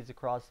B's, C's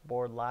across the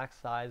board.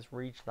 Lacks size,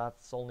 reach.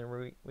 That's his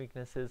only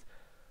weaknesses.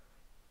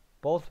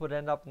 Both would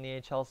end up in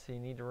the AHL, so you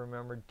need to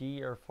remember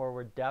D or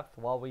forward depth.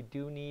 Well, we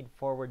do need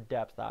forward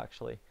depth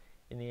actually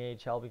in the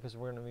AHL, because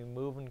we're going to be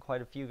moving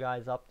quite a few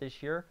guys up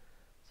this year.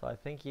 So I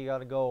think you got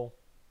to go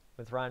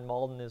with Ryan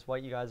Malden, is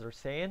what you guys are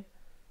saying.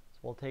 So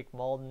we'll take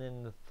Malden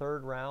in the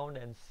 3rd round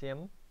and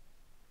sim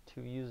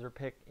to user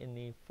pick in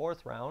the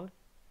 4th round.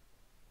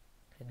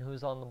 And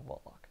who's on the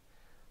block?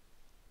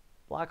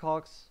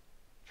 Blackhawks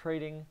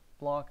trading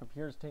block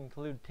appears to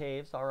include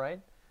Taves. All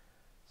right.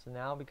 So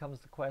now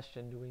becomes the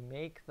question, do we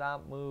make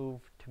that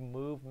move to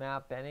move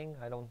Matt Benning?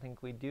 I don't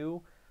think we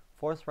do.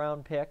 4th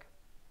round pick.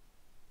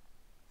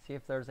 See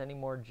if there's any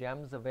more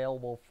gems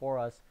available for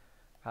us.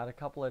 I've had a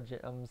couple of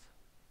gems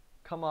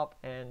come up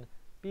and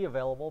be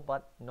available,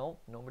 but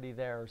nope, nobody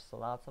there, so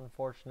that's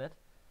unfortunate.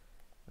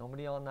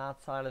 Nobody on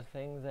that side of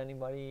things.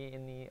 Anybody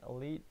in the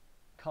elite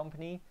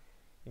company?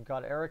 You've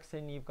got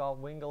Erickson, you've got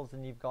Wingles,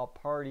 and you've got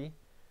Party.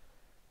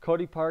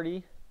 Cody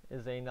Party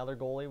is another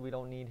goalie. We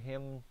don't need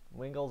him.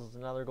 Wingles is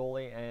another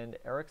goalie, and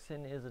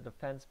Erickson is a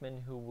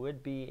defenseman who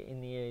would be in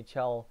the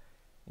AHL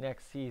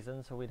next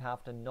season, so we'd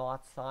have to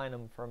not sign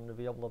him for him to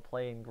be able to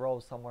play and grow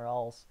somewhere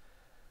else.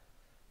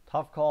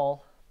 Tough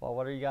call. Well,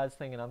 what are you guys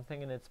thinking? I'm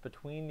thinking it's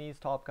between these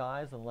top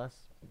guys, unless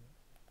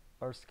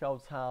our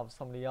scouts have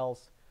somebody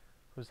else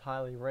who's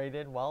highly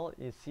rated. Well,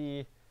 you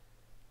see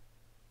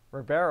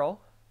Ribeiro.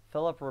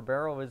 Philip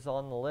Ribeiro is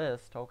on the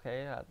list,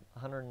 okay, at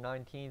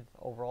 119th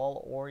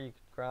overall. Or you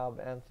could grab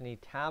Anthony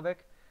Tabak,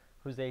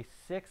 who's a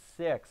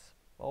 6'6".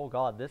 Oh,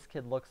 God, this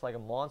kid looks like a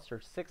monster.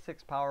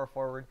 6'6" power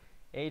forward,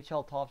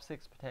 AHL top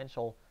 6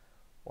 potential.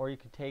 Or you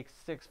could take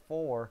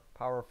 6'4"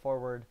 power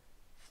forward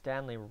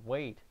Stanley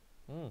Waite.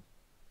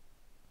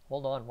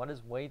 Hold on, what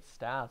is Waite's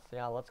stats?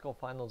 Yeah, let's go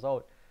find those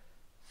out.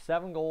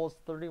 7 goals,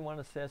 31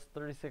 assists,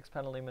 36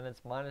 penalty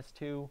minutes,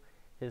 -2.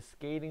 His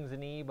skating's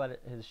an E, but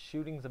his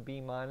shooting's a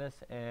B-,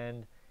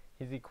 and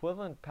he's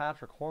equivalent to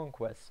Patrick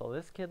Hornquist. So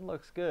this kid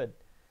looks good.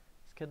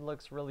 This kid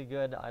looks really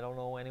good. I don't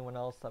know anyone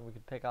else that we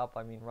could pick up.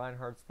 I mean,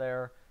 Reinhardt's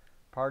there,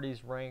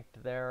 Party's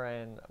ranked there,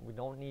 and we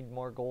don't need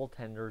more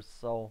goaltenders.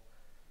 So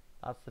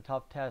that's the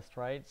tough test,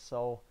 right?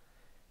 So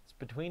it's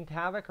between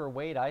Tabak or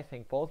Wade, I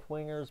think. Both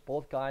wingers,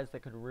 both guys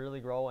that could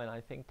really grow, and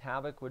I think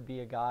Tabak would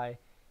be a guy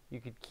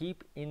you could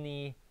keep in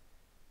the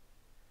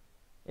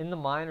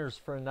minors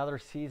for another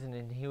season,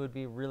 and he would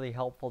be really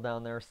helpful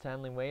down there.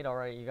 Stanley Waite. All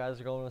right, you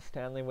guys are going with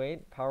Stanley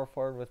Waite. Power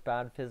forward with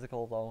bad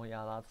physical, though.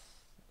 Yeah,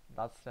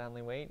 that's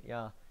Stanley Waite.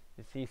 Yeah,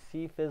 you see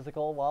C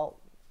physical. Well,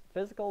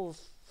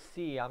 physical's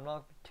C. I'm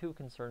not too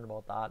concerned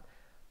about that,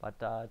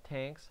 but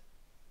tanks.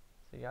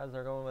 So you guys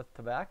are going with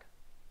Tabak.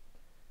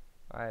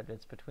 All right,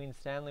 it's between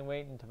Stanley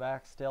Waite and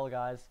Tabak still,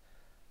 guys.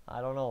 I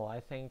don't know.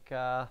 I think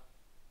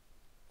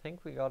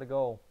we got to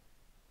go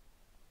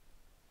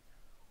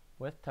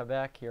with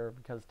Tabak here,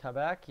 because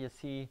Tabak, you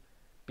see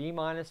B-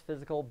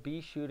 physical,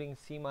 B shooting,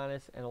 C-,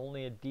 and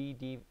only a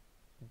D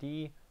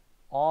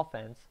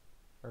offense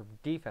or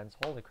defense.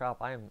 Holy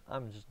crap,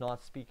 I'm just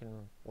not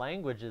speaking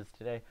languages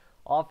today.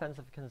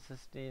 Offensive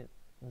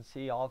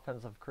consistency,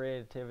 offensive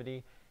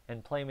creativity,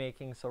 and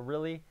playmaking. So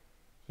really,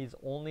 he's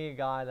only a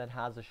guy that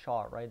has a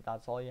shot, right?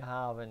 That's all you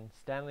have. And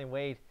Stanley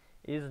Waite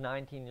is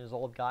 19 years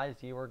old,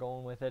 guys. You were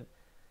going with it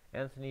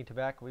Anthony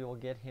Tebek, we will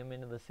get him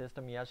into the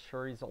system. Yes,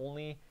 sure, he's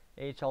only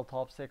AHL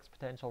top 6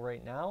 potential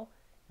right now.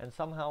 And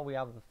somehow we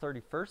have the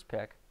 31st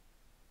pick.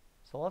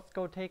 So let's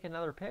go take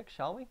another pick,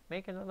 shall we?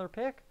 Make another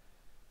pick.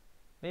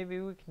 Maybe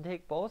we can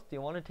take both. Do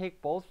you want to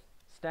take both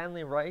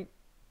Stanley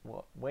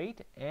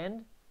Waite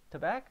and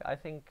Tebek? I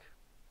think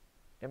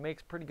it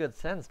makes pretty good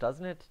sense,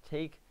 doesn't it, to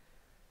take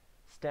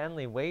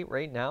Stanley Waite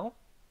right now?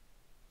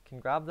 Can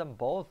grab them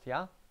both,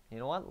 yeah. You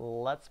know what?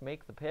 Let's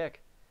make the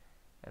pick.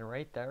 And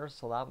right there,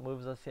 so that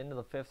moves us into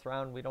the 5th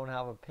round. We don't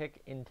have a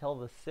pick until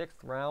the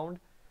 6th round.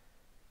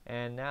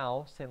 And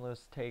now St.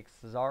 Louis takes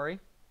Zari.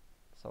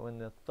 So in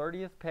the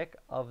 30th pick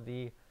of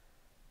the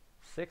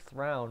 6th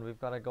round, we've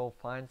got to go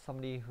find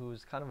somebody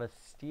who's kind of a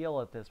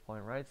steal at this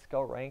point, right?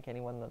 Scout rank,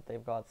 anyone that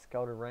they've got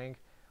scouted rank.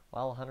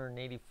 Well,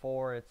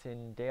 184, it's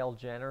in Dale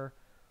Jenner.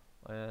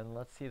 And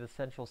let's see the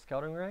central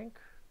scouting rank.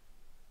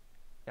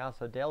 Yeah,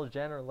 so Dale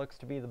Jenner looks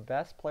to be the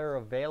best player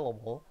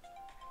available.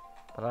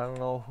 But I don't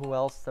know who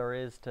else there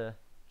is to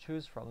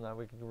choose from that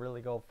we could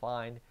really go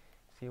find.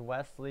 See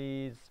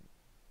Wesley's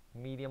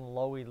medium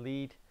low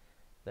elite.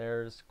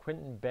 There's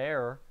Quentin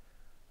Bear,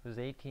 who's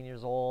 18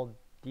 years old,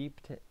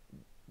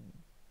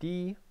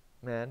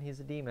 D-man, he's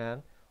a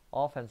D-man,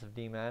 offensive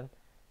D-man.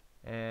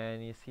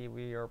 And you see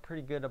we are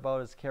pretty good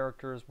about his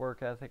character, his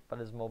work ethic, but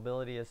his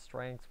mobility, his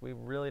strengths, we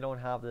really don't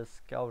have this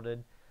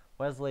scouted.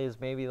 Wesley is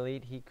maybe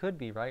elite, he could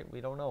be, right?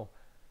 We don't know.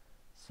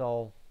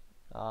 So,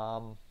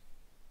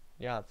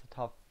 yeah, it's a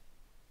tough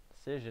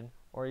decision.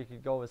 Or you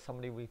could go with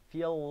somebody we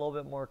feel a little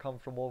bit more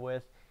comfortable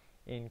with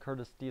in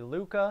Curtis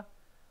DeLuca.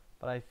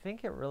 But I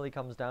think it really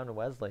comes down to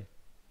Wesley.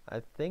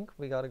 I think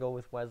we got to go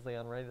with Wesley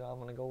on right now. I'm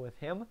going to go with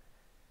him.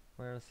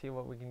 We're going to see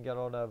what we can get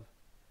out of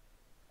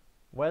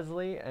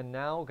Wesley. And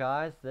now,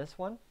 guys, this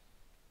one.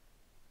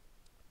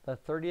 The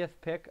 30th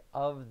pick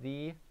of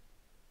the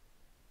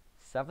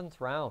 7th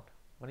round.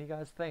 What do you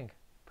guys think?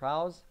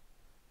 Prowse?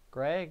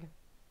 Greg?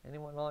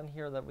 Anyone on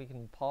here that we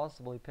can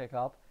possibly pick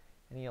up?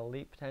 Any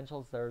elite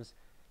potentials? There's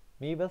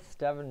Meebus,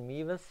 Steven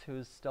Meebus,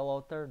 who's still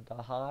out there.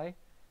 Dahai.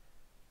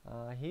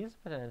 He's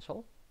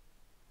potential.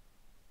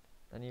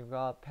 Then you've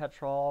got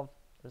Petrov.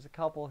 There's a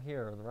couple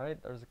here,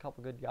 right? There's a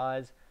couple good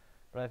guys.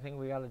 But I think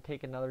we got to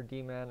take another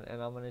D-man,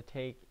 and I'm going to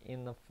take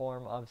in the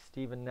form of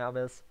Steven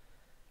Nevis.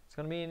 It's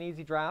going to be an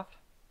easy draft,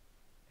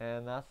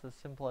 and that's as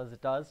simple as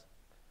it does.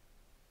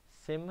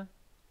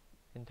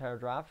 Entire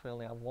draft. We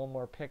only have one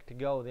more pick to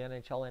go. The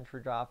NHL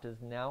entry draft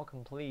is now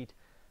complete.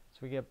 So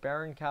we get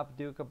Barron,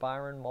 Capaduca,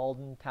 Byron,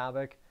 Malden,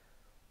 Tabak,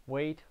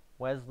 Waite,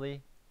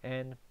 Wesley,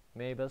 and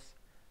Mabus.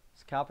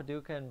 So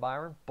Capaduca and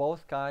Byron,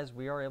 both guys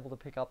we are able to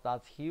pick up.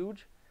 That's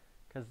huge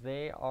because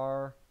they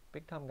are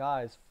big-time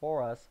guys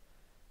for us.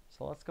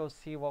 So let's go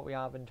see what we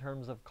have in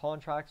terms of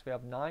contracts. We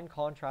have 9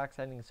 contracts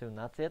ending soon.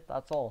 That's it.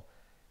 That's all.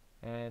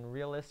 And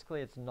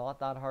realistically, it's not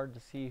that hard to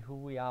see who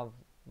we have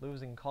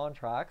losing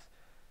contracts.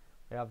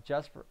 We have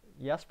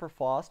Jesper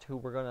Fost, who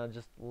we're going to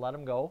just let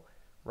him go.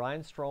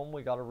 Ryan Strome,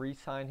 we got to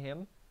re-sign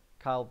him.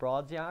 Kyle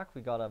Brodziak,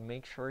 we got to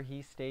make sure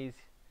he stays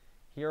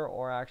here.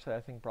 Or actually,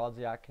 I think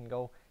Brodziak can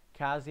go.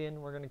 Kazian,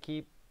 we're going to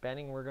keep.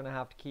 Benning, we're going to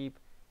have to keep.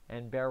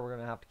 And Bear, we're going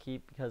to have to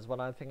keep. Because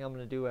what I think I'm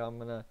going to do, I'm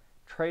going to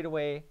trade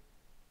away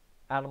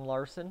Adam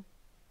Larson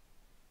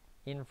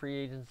in free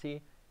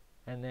agency.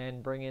 And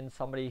then bring in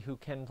somebody who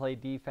can play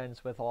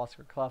defense with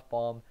Oscar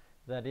Klefbom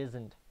that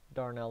isn't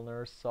Darnell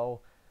Nurse.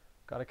 So,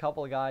 got a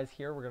couple of guys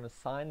here. We're going to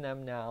sign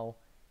them now.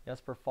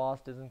 Jesper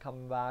Fost isn't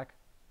coming back.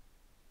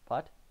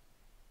 But,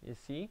 you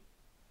see,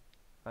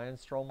 Ryan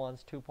Strome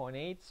wants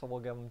 2.8, so we'll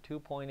give him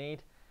 2.8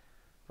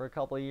 for a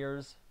couple of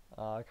years.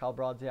 Kyle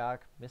Brodziak,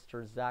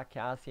 Mr. Zach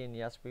Kassian,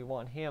 yes, we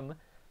want him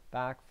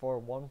back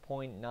for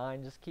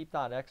 1.9. Just keep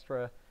that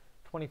extra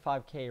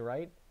 25K,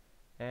 right?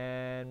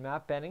 And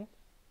Matt Benning,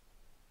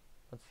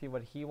 let's see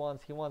what he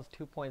wants. He wants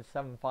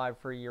 2.75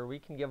 for a year. We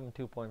can give him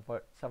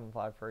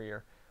 2.75 for a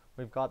year.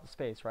 We've got the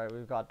space, right?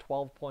 We've got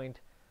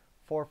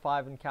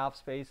 12.45 in cap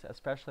space,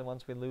 especially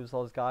once we lose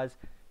those guys.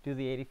 Do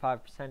the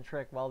 85%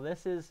 trick. Well,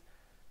 this is,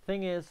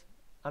 thing is,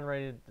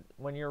 unrated,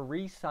 when you're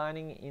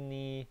re-signing in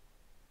the,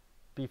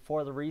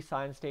 before the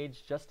re-sign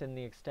stage, just in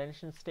the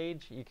extension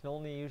stage, you can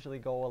only usually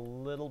go a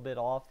little bit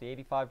off. The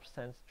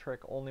 85% trick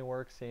only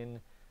works in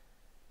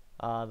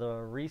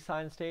the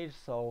re-sign stage,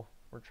 so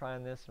we're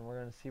trying this and we're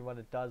going to see what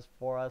it does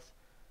for us.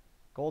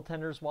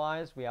 Goaltenders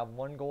wise, we have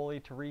one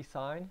goalie to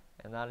re-sign,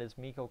 and that is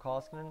Mikko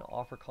Koskinen.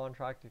 Offer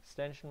contract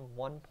extension,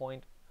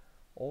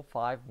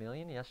 1.05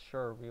 million. Yes,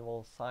 sure, we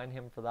will sign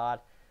him for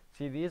that.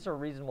 See, these are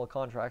reasonable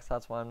contracts.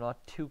 That's why I'm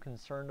not too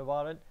concerned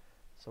about it.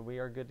 So we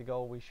are good to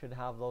go. We should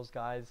have those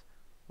guys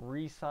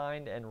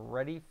re-signed and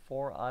ready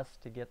for us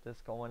to get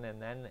this going.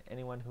 And then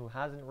anyone who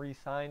hasn't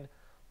re-signed,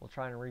 we'll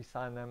try and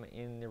re-sign them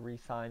in the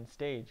re-sign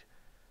stage.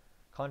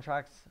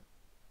 Contracts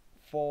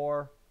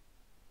for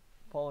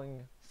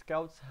following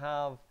scouts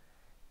have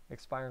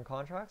expiring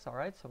contracts.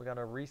 Alright, so we got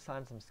to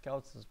re-sign some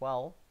scouts as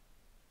well.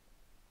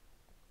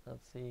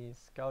 Let's see,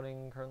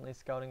 currently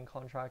scouting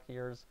contract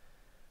years.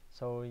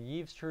 So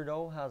Yves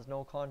Trudeau has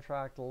no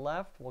contract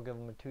left. We'll give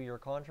him a 2-year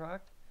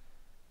contract.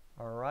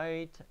 All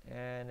right,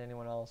 and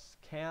anyone else?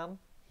 Cam,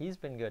 he's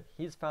been good.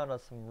 He's found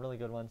us some really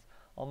good ones.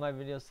 All my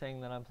videos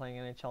saying that I'm playing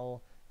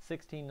NHL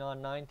 16, not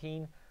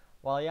 19.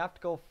 Well, you have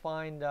to go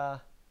find,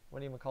 what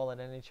do you call it,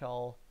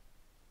 NHL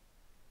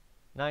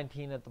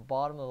 19 at the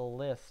bottom of the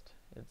list.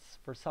 It's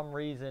for some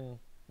reason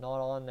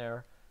not on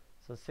there.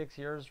 So 6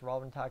 years,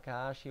 Robin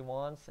Takahashi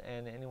wants,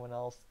 and anyone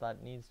else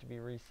that needs to be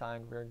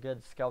re-signed, we're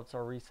good. Scouts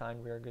are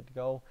re-signed, we are good to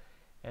go.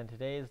 And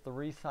today is the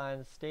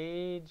re-sign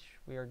stage.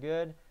 We are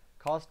good.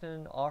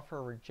 Koskinen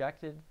offer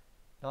rejected.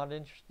 Not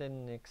interested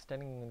in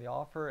extending the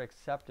offer.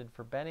 Accepted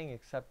for Benning,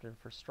 accepted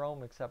for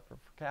Strome, accepted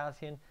for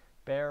Cassian,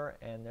 Bear,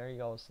 and there you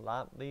go. So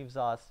that leaves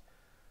us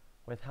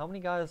with how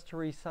many guys to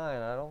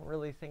re-sign? I don't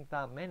really think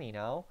that many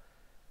now.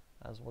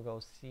 As we'll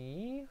go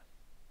see.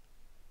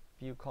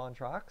 View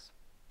contracts.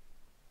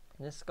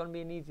 And this is going to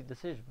be an easy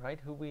decision, right?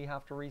 Who we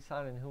have to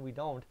re-sign and who we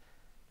don't.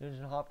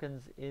 Nugent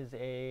Hopkins is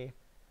a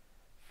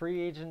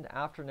free agent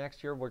after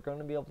next year. We're going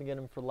to be able to get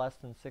him for less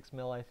than $6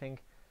 million, I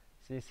think.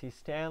 CC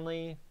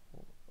Stanley,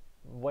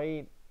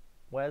 Waite,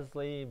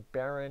 Wesley,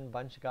 Barron,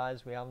 bunch of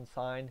guys we haven't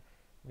signed.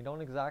 We don't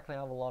exactly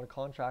have a lot of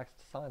contracts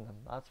to sign them,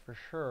 that's for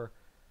sure.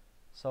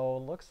 So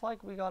looks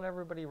like we got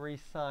everybody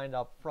re-signed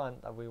up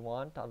front that we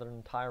want, other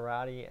than Ty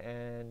Ratty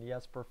and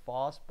Jesper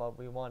Foss, but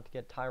we want to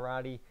get Ty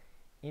Ratty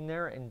in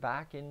there and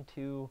back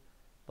into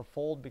the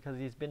fold because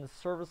he's been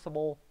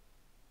serviceable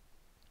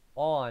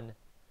on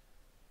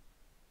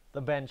the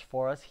bench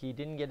for us. He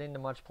didn't get into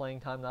much playing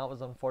time. That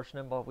was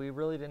unfortunate, but we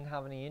really didn't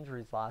have any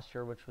injuries last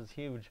year, which was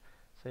huge.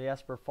 So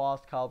Jesper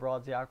Foss, Kyle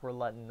Brodziak, we're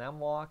letting them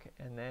walk.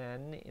 And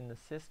then in the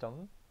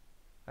system,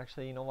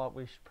 actually, you know what?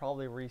 We should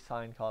probably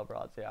re-sign Kyle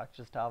Brodziak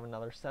just to have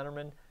another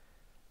centerman.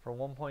 For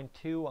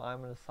 1.2,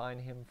 I'm going to sign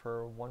him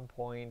for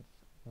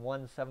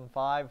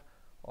 1.175.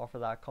 Offer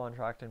that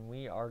contract, and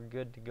we are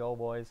good to go,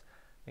 boys.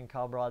 I think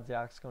Kyle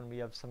Brodziak's going to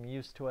be of some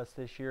use to us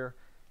this year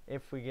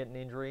if we get an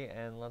injury,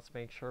 and let's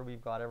make sure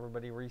we've got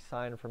everybody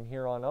re-signed from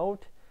here on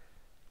out.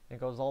 It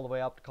goes all the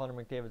way up to Connor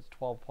McDavid's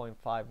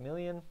 $12.5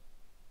 million.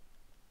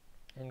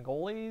 And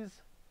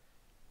goalies,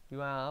 you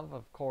have,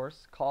 of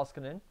course,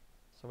 Koskinen.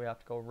 So we have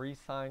to go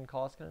re-sign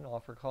Koskinen,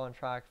 offer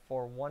contract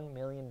for $1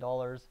 million.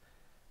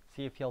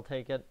 See if he'll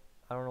take it.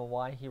 I don't know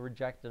why he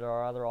rejected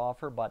our other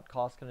offer, but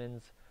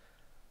Koskinen's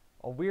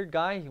a weird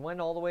guy. He went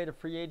all the way to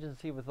free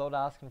agency without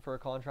asking for a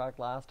contract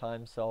last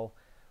time, so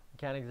we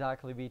can't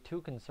exactly be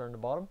too concerned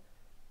about him.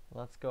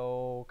 Let's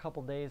go a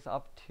couple days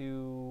up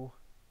to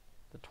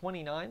the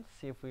 29th,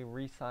 see if we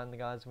re-sign the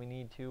guys we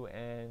need to.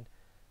 And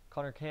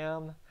Connor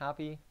Cam,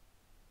 happy.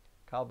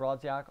 Kyle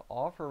Brodziak,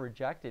 offer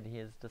rejected. He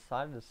has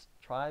decided to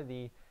try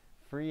the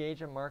free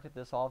agent market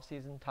this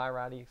offseason. Ty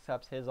Ratty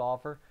accepts his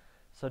offer.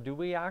 So do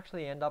we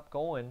actually end up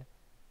going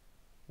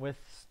with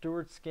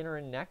Stuart Skinner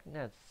and net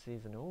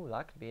season? Ooh,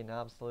 that could be an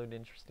absolute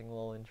interesting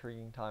little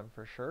intriguing time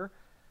for sure.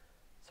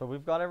 So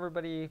we've got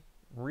everybody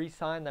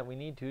re-signed that we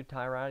need to.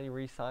 Ty Ratty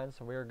re-signed,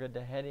 so we are good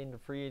to head into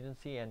free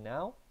agency. And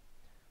now,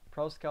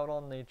 Pro Scout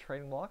on the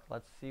trading block.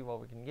 Let's see what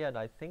we can get.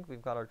 I think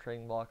we've got our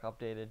trading block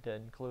updated to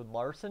include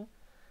Larson.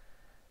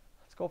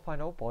 Let's go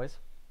find out, boys.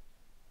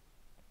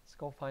 Let's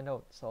go find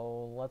out.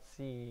 So let's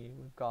see.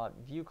 We've got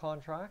view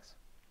contracts.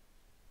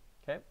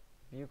 Okay,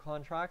 view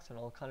contracts, and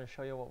I'll kind of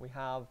show you what we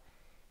have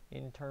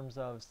in terms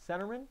of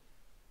centerman.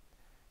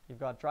 You've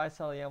got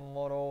Draisaitl,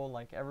 Yamamoto,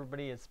 like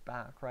everybody is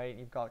back, right?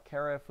 You've got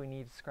Kara if we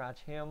need to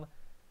scratch him.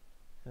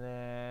 And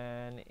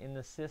then in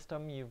the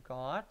system, you've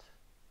got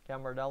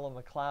Gambardella,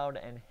 McLeod,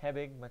 and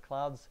Hebig.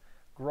 McLeod's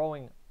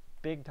growing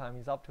big time.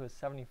 He's up to a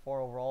 74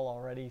 overall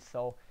already,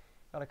 so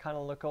got to kind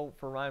of look out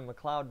for Ryan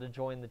McLeod to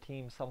join the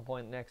team some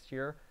point next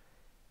year.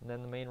 And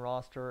then the main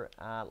roster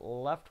at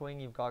left wing,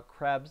 you've got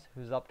Krebs,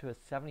 who's up to a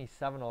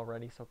 77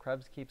 already, so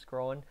Krebs keeps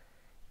growing.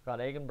 You've got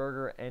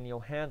Eggenberger and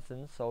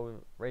Johansson,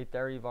 so right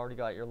there you've already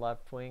got your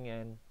left wing,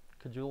 and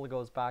Kajula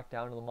goes back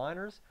down to the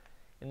minors.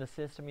 In the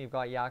system, you've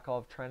got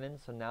Yakov Trenin,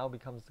 so now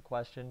becomes the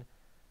question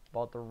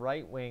about the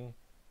right wing.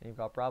 And you've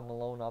got Brad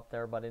Malone up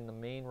there, but in the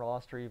main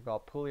roster, you've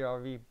got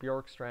Puljujarvi,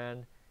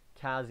 Bjorkstrand,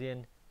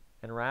 Kazian,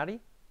 and Ratty.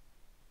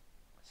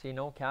 So you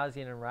know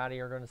Kazian and Ratty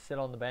are going to sit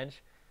on the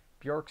bench.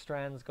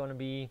 Bjorkstrand's going to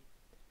be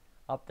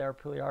up there,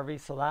 Puljujarvi,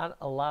 so that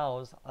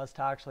allows us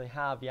to actually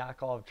have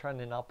Yakov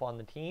Trenin up on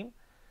the team.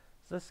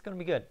 So this is going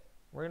to be good.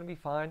 We're going to be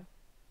fine.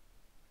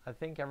 I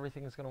think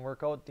everything's going to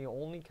work out. The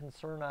only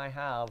concern I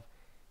have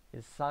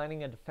is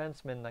signing a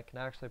defenseman that can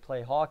actually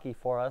play hockey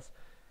for us,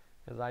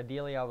 because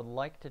ideally I would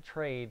like to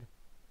trade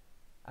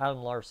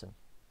Adam Larson.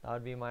 That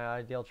would be my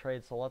ideal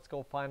trade. So let's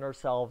go find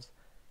ourselves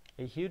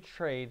a huge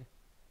trade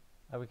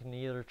that we can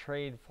either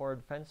trade for a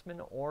defenseman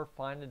or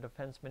find a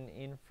defenseman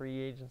in free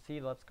agency.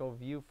 Let's go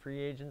view free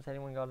agents.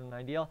 Anyone got an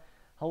idea?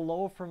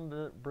 Hello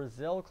from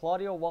Brazil.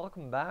 Claudio,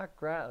 welcome back.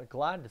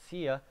 Glad to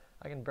see you.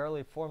 I can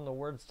barely form the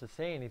words to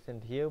say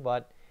anything to you,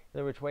 but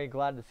either which way,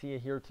 glad to see you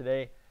here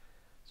today.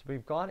 So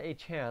we've got a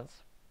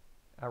chance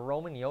at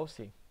Roman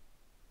Josi.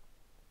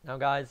 Now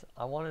guys,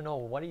 I want to know,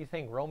 what do you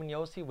think? Roman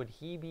Josi, would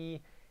he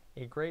be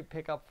a great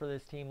pickup for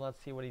this team?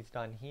 Let's see what he's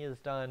done. He has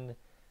done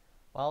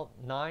Well,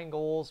 9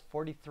 goals,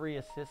 43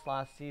 assists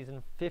last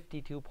season,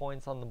 52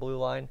 points on the blue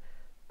line.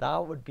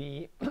 That would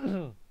be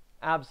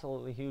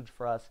absolutely huge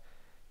for us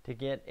to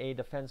get a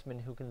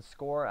defenseman who can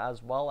score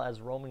as well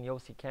as Roman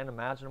Josi can.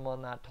 Imagine him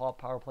on that top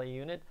power play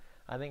unit.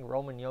 I think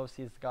Roman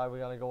Josi is the guy we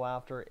got to go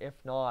after. If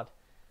not,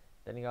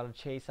 then you got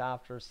to chase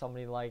after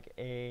somebody like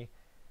a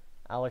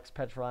Alex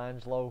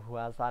Pietrangelo, who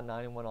has that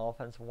 91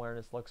 offensive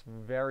awareness, looks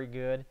very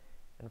good,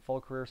 and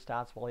full career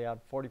stats. Well, he had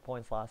 40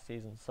 points last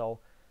season. So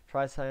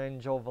try signing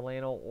Joe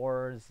Veleno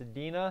or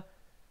Zadina.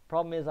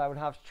 Problem is I would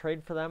have to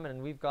trade for them,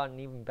 and we've got an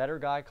even better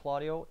guy,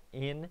 Claudio,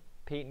 in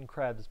Peyton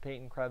Krebs.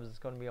 Peyton Krebs is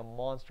going to be a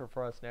monster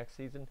for us next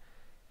season.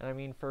 And I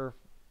mean, for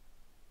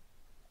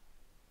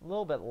a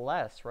little bit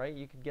less, right?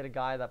 You could get a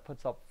guy that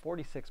puts up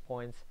 46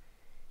 points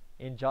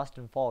in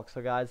Justin Falk.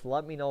 So guys,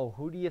 let me know,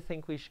 who do you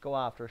think we should go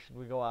after? Should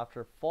we go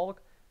after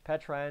Falk,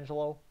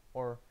 Pietrangelo,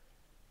 or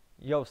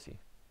Josi?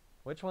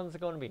 Which one's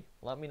it going to be?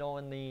 Let me know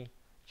in the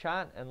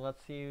chat, and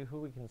let's see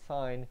who we can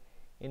sign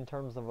in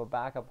terms of a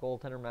backup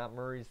goaltender. Matt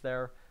Murray's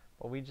there,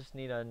 but we just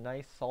need a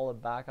nice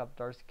solid backup.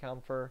 Darcy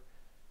Kempfer.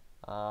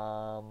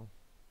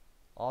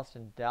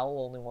 Austin Dell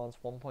only wants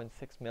 1.6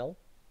 mil.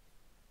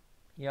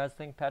 You guys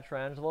think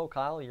Pietrangelo?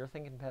 Kyle, you're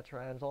thinking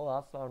Pietrangelo.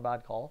 That's not a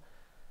bad call.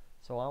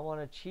 So I want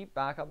a cheap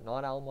backup,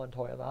 not Al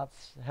Montoya.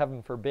 That's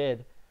heaven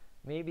forbid.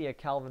 Maybe a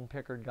Calvin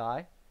Pickard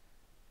guy.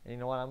 And you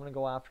know what? I'm going to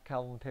go after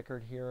Calvin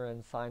Pickard here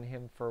and sign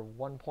him for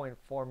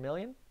 1.4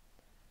 million.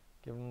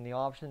 Give him the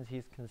options.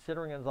 He's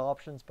considering his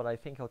options, but I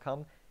think he'll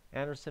come.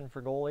 Anderson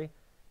for goalie.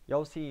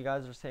 Josi, you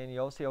guys are saying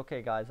Josi.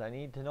 Okay, guys, I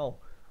need to know.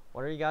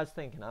 What are you guys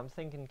thinking? I'm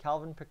thinking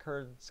Calvin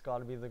Pickard's got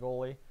to be the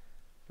goalie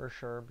for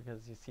sure,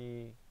 because you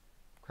see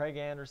Craig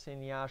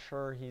Anderson, yeah,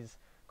 sure, he's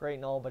great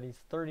and all, but he's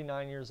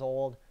 39 years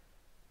old.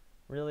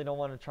 Really don't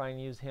want to try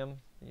and use him.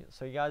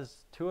 So you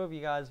guys, 2 of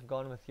you guys have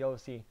gone with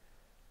Josi.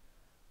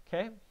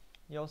 Okay,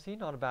 Josi,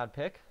 not a bad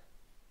pick.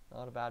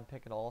 Not a bad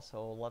pick at all.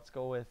 So let's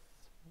go with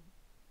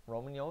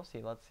Roman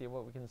Josi. Let's see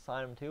what we can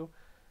sign him to.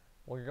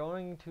 We're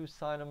going to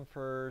sign him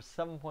for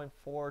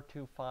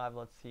 7.425.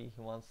 Let's see.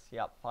 He wants,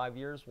 5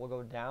 years. We'll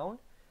go down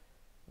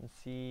and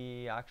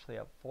see, actually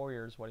at 4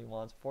 years, what he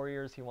wants. 4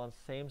 years, he wants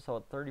the same. So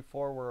at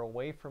 34, we're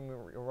away from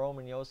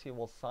Roman Josi.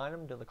 We'll sign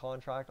him to the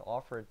contract,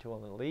 offer it to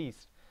him at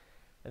least,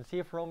 and see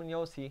if Roman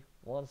Josi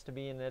wants to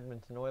be in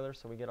Edmonton Oilers.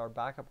 So we get our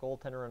backup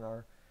goaltender and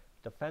our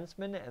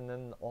defenseman, and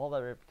then all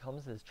that it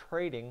becomes is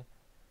trading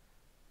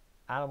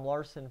Adam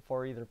Larson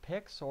for either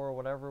picks or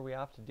whatever we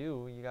have to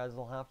do. You guys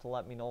will have to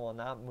let me know on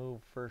that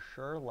move for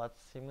sure.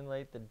 Let's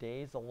simulate the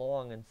days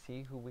along and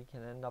see who we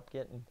can end up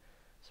getting.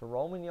 So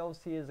Roman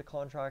Josi is a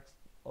contract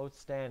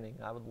outstanding.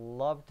 I would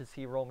love to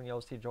see Roman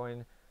Josi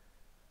join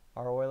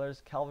our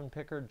Oilers. Calvin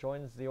Pickard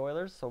joins the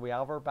Oilers. So we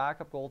have our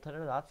backup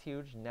goaltender. That's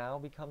huge. Now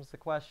becomes the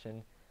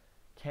question,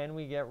 can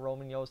we get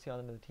Roman Josi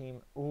onto the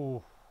team?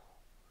 Ooh.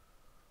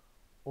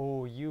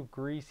 Ooh, you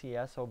greasy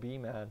SOB,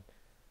 man.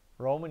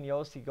 Roman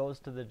Josi goes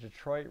to the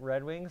Detroit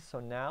Red Wings. So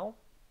now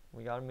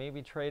we got to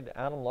maybe trade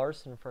Adam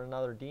Larson for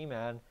another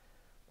D-man.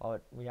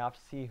 But we have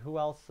to see who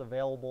else is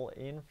available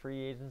in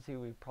free agency.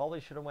 We probably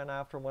should have went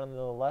after one of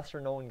the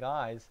lesser known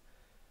guys,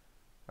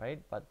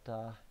 right? But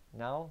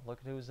now look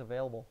at who's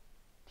available.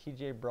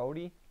 TJ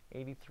Brody,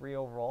 83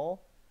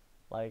 overall.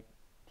 Like,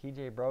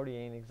 TJ Brody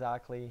ain't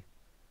exactly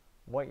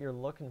what you're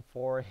looking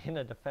for in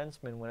a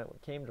defenseman when it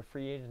came to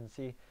free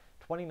agency.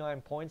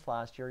 29 points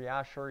last year.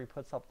 Yeah, sure, he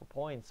puts up the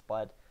points,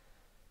 but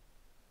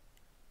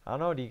I don't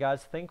know. Do you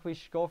guys think we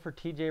should go for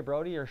TJ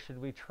Brody, or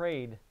should we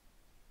trade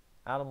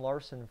Adam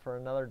Larson for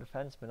another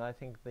defenseman? I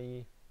think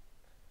the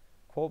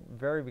quote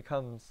very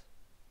becomes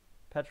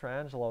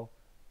Pietrangelo.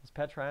 Is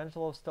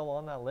Pietrangelo still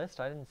on that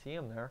list? I didn't see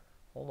him there.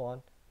 Hold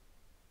on.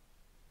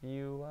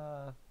 View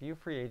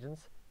free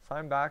agents.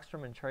 Sign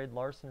Backstrom and trade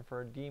Larson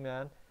for a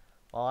D-man.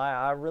 Well,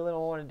 I really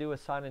don't want to do a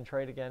sign and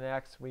trade again,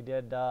 X. We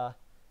did a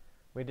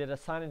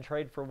sign and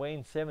trade for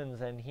Wayne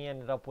Simmons, and he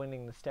ended up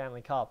winning the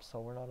Stanley Cup,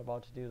 so we're not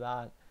about to do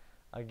that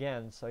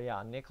again. So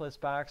yeah, Nicholas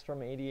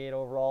Backstrom, 88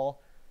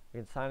 overall. We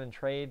can sign and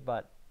trade,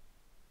 but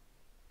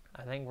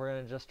I think we're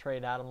going to just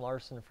trade Adam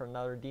Larson for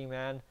another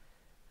D-man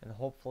and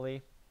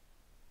hopefully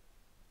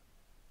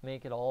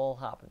make it all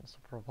happen. So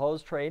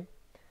proposed trade.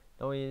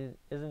 No, he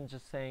isn't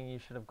just saying you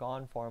should have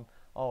gone for him.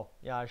 Oh,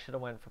 yeah, I should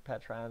have went for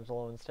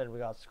Pietrangelo. Instead, we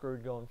got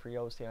screwed going for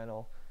Josi, I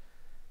know.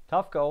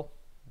 Tough go,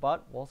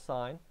 but we'll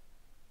sign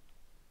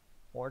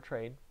or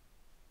trade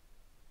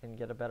and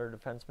get a better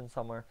defenseman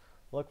somewhere.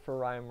 Look for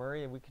Ryan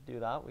Murray. We could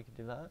do that. We could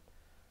do that.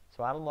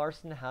 So Adam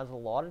Larson has a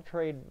lot of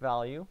trade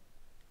value.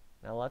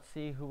 Now let's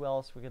see who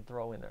else we could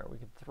throw in there. We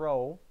could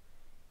throw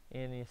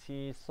in, you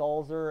see,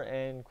 Salzer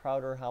and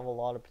Crowder have a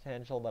lot of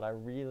potential, but I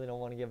really don't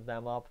want to give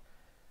them up.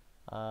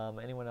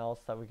 Anyone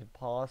else that we could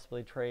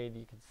possibly trade?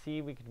 You could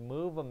see we could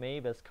move a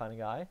Mabus kind of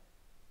guy.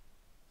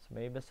 So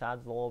Mabus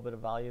adds a little bit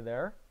of value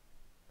there.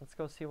 Let's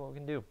go see what we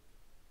can do.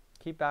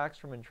 Keep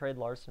Backstrom and trade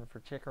Larson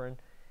for Chikrin.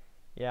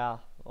 Yeah,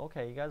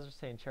 okay, you guys are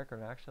saying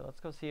Chikrin. Actually, let's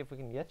go see if we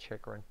can get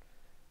Chikrin.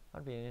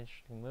 That'd be an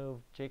interesting move.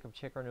 Jacob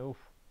Chikrin, oof.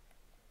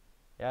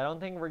 Yeah, I don't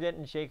think we're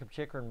getting Jacob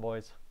Chikrin,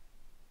 boys.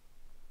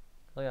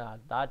 Look at that.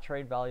 That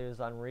trade value is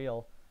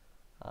unreal.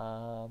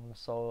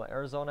 So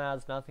Arizona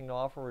has nothing to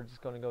offer. We're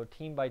just going to go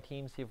team by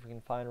team, see if we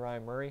can find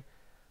Ryan Murray.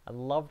 I'd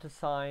love to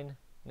sign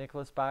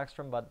Nicholas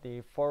Backstrom, but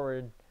the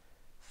forward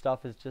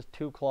stuff is just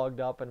too clogged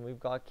up, and we've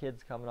got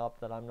kids coming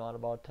up that I'm not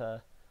about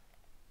to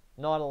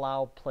not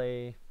allow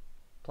playing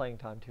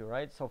time to,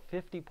 right? So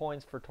 50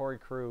 points for Torrey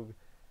Krug.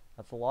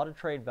 That's a lot of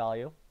trade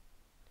value.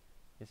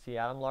 You see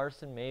Adam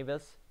Larson,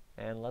 Mavis,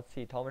 and let's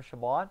see, Thomas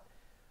Chabot.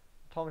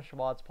 Thomas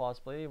Chabot's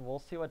possibly. We'll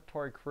see what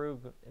Torrey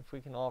Krug, if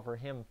we can offer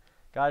him.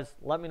 Guys,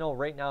 let me know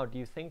right now, do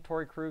you think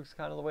Torrey Krug's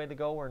kind of the way to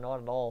go or not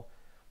at all?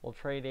 We'll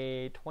trade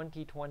a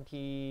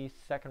 2020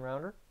 second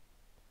rounder.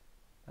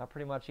 That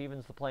pretty much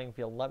evens the playing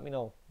field. Let me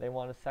know. They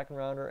want a second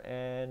rounder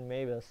and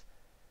Mavis.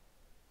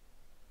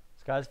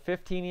 So guys,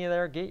 15 of you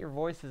there, get your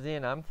voices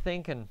in. I'm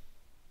thinking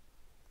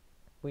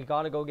we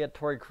got to go get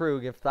Torrey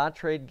Krug. If that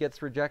trade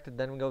gets rejected,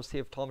 then we go see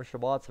if Thomas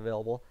Chabot's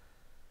available.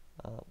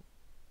 What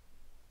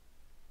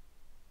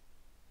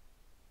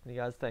do you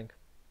guys think?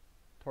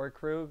 Torrey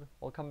Krug,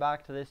 we'll come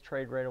back to this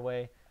trade right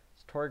away.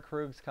 So Torrey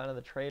Krug's kind of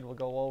the trade. We'll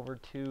go over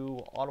to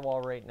Ottawa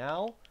right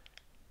now.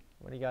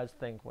 What do you guys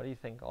think? What do you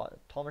think?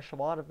 Thomas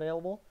Chabot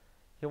available?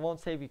 He won't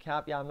save you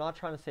cap. Yeah, I'm not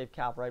trying to save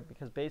cap, right?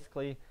 Because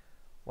basically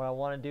what I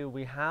want to do,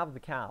 we have the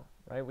cap,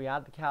 right? We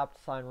had the cap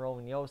to sign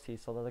Roman Josi,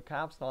 so that the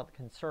cap's not the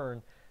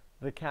concern.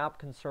 The cap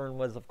concern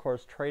was, of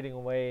course, trading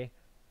away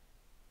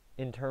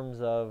in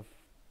terms of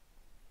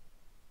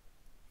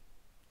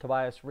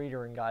Tobias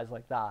Reeder and guys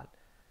like that.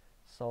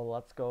 So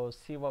let's go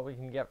see what we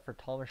can get for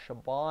Thomas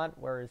Chabot.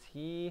 Where is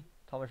he?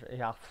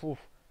 Yeah,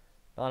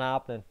 not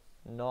happening.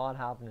 Not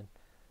happening.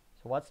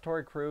 So what's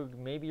Torrey Krug?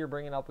 Maybe you're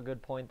bringing up a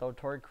good point, though.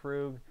 Torrey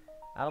Krug,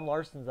 Adam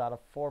Larson's at a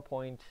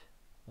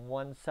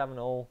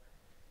 4.170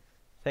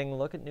 thing.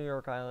 Look at New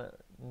York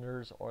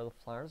Islanders or the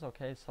Flyers.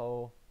 Okay,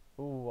 so,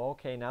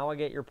 okay, now I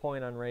get your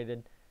point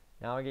unrated.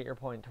 Now I get your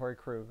point, Torrey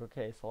Krug.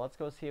 Okay, so let's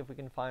go see if we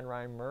can find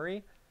Ryan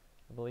Murray.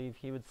 I believe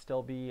he would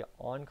still be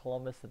on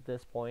Columbus at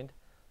this point.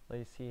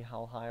 Let's see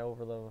how high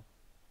over the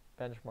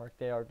benchmark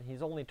they are.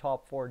 He's only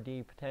top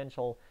 4D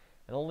potential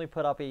and only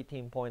put up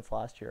 18 points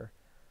last year.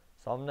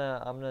 So I'm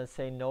gonna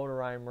say no to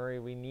Ryan Murray.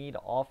 We need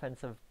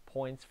offensive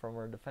points from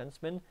our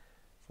defensemen.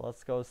 So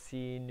let's go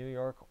see New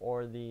York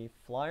or the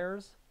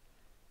Flyers.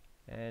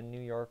 And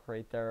New York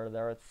right there,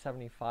 they're at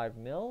 75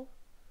 mil.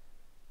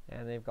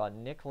 And they've got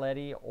Nick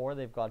Leddy or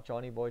they've got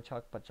Johnny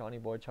Boychuk, but Johnny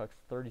Boychuk's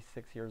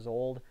 36 years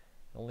old.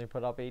 Only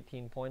put up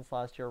 18 points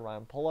last year.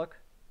 Ryan Pulock.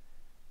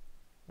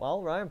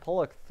 Well, Ryan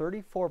Pulock,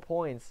 34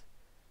 points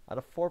out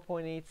of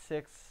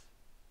 4.86.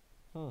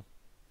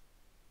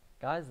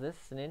 Guys, this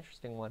is an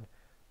interesting one.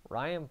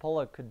 Ryan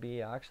Pulock could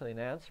be actually an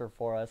answer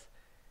for us.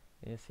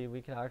 You see,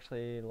 we can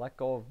actually let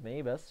go of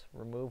Mavis,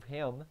 remove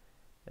him,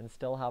 and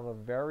still have a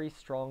very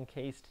strong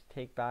case to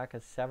take back a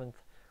 7th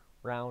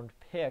round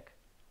pick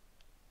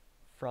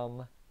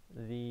from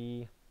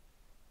the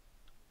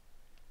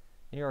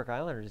New York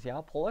Islanders.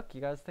 Yeah, Pulock. You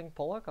guys think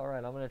Pulock? All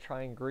right, I'm going to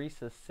try and grease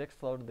the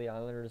 6th load of the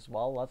Islanders as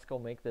well. Let's go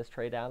make this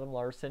trade. Adam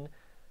Larson.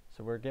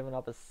 So we're giving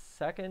up a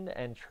second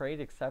and trade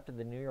accepted.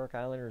 The New York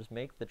Islanders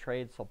make the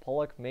trade. So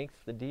Pulock makes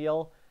the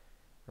deal.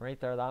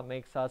 Right there, that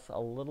makes us a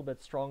little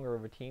bit stronger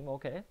of a team.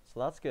 Okay, so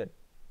that's good.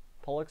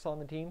 Pulock's on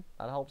the team.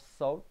 That helps us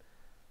out.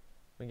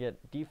 We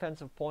get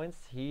defensive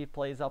points. He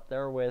plays up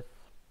there with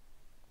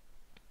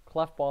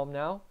Clefbaum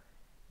now.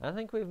 I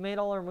think we've made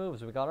all our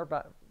moves. We got our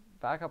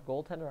backup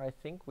goaltender. I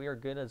think we are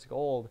good as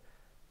gold.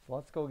 So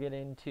let's go get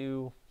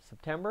into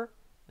September.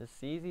 This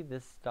is easy.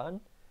 This is done.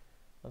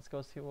 Let's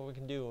go see what we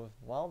can do.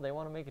 Well, they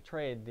want to make a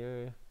trade.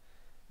 The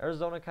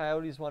Arizona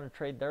Coyotes want to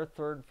trade their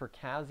 3rd for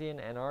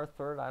Kassian and our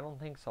 3rd. I don't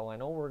think so. I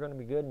know we're going to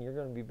be good and you're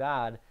going to be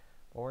bad,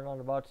 but we're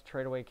not about to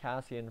trade away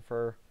Kassian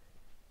for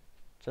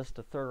just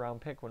a 3rd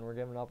round pick when we're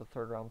giving up a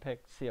 3rd round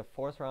pick. See, a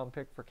 4th round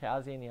pick for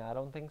Kassian? Yeah, I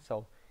don't think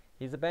so.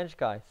 He's a bench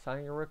guy.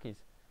 Sign your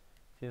rookies.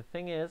 See, the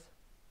thing is,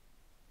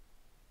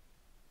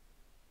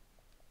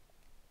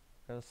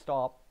 I'm going to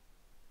stop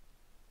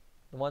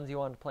the ones you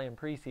want to play in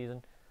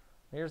preseason.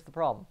 Here's the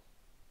problem.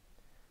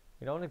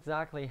 We don't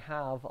exactly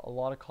have a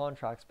lot of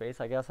contract space.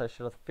 I guess I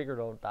should have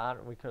figured out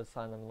that. We could have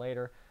signed them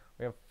later.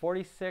 We have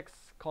 46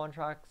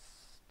 contracts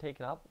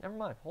taken up. Never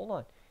mind. Hold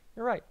on.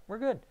 You're right. We're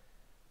good.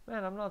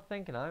 Man, I'm not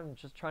thinking. I'm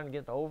just trying to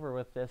get over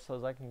with this so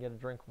as I can get a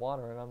drink of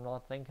water, and I'm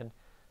not thinking.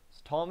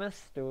 So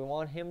Thomas, do we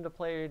want him to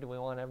play? Do we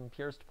want Evan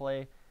Pierce to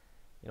play?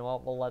 You know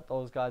what? We'll let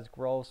those guys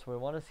grow. So we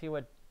want to see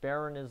what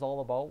Barron is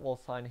all about. We'll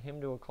sign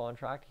him to a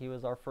contract. He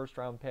was our 1st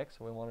round pick,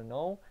 so we want to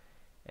know.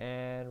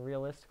 And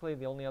realistically,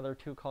 the only other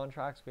 2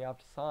 contracts we have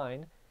to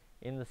sign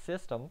in the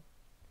system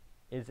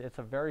is it's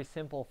a very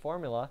simple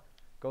formula.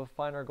 Go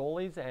find our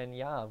goalies, and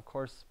yeah, of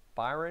course,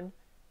 Byron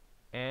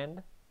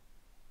and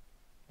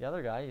the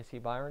other guy. You see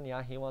Byron,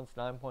 yeah, he wants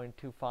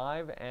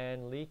 9.25,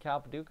 and Lee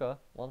Capaduca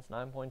wants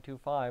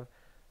 9.25.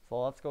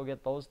 So let's go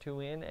get those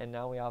 2 in, and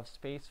now we have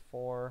space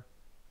for...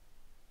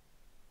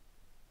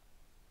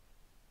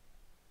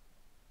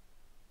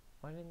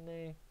 Why didn't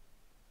they...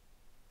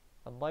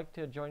 I'd like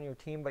to join your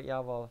team, but you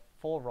have a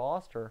full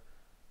roster.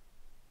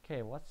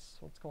 Okay, what's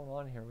going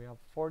on here? We have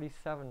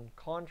 47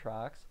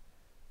 contracts.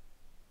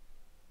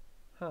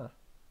 Huh.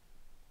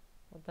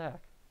 What the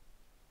heck?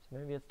 So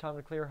maybe it's time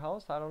to clear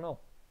house? I don't know.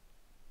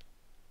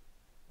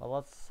 But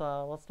let's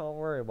not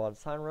worry about it.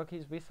 Sign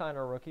rookies. We sign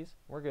our rookies.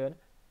 We're good.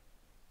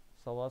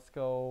 So let's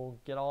go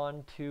get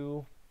on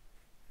to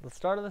the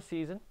start of the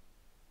season.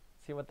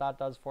 See what that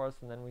does for us,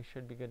 and then we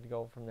should be good to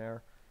go from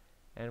there.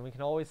 And we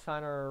can always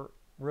sign our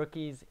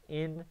rookies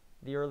in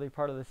the early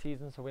part of the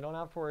season, so we don't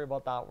have to worry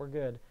about that. We're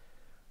good.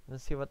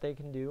 Let's see what they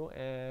can do.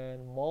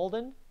 And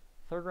Malden,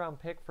 3rd round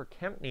pick for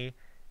Kempney,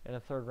 and a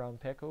 3rd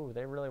round pick. Ooh,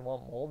 they really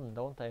want Malden,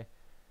 don't they?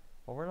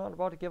 Well, we're not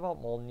about to give up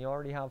Malden. You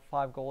already have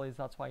 5 goalies.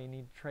 That's why you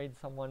need to trade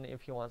someone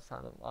if you want to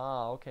sign them.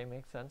 Ah, okay,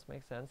 makes sense,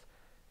 makes sense.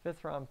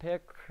 5th round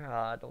pick,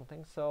 I don't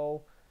think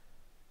so.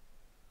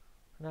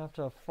 I'm going to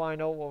have to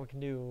find out what we can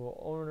do.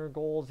 Owner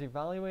goals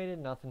evaluated,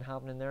 nothing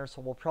happening there.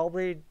 So we'll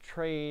probably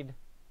trade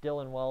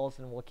Dylan Wells,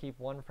 and we'll keep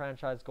 1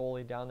 franchise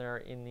goalie down there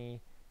in the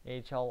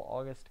AHL.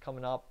 August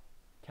coming up.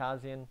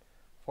 Kazian,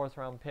 4th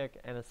round pick,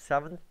 and a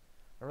 7th.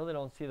 I really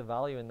don't see the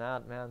value in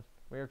that, man.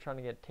 We were trying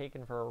to get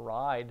taken for a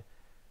ride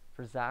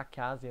for Zach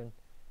Kazian.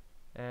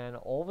 And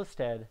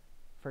Olvested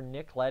for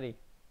Nick Leddy.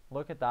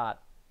 Look at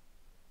that.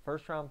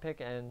 1st round pick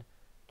and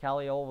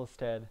Callie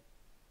Olvested.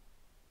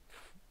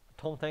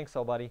 Don't think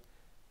so, buddy.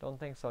 Don't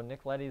think so.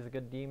 Nick Leddy's a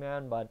good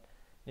D-man, but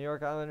New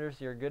York Islanders,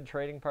 you're a good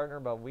trading partner,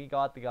 but we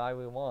got the guy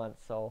we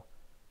want. So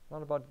I'm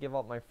not about to give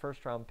up my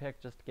 1st round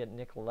pick just to get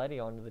Nick Leddy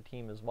onto the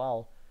team as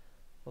well.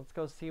 Let's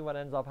go see what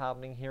ends up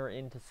happening here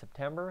into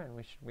September, and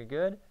we should be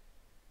good.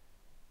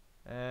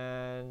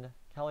 And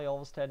Kelly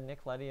Olvested,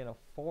 Nick Leddy, and a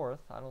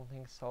 4th. I don't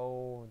think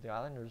so. The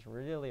Islanders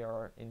really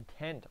are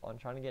intent on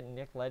trying to get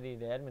Nick Leddy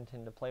to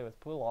Edmonton to play with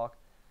Pulak.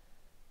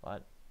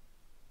 But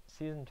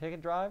season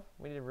ticket drive,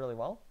 we did really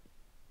well.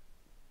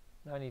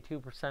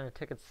 92% of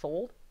tickets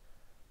sold.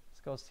 Let's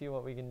go see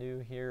what we can do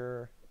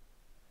here.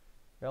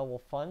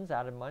 Available funds,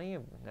 added money,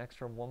 an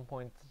extra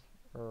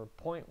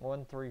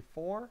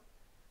 0.134.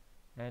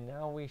 And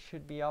now we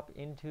should be up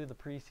into the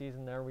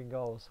preseason. There we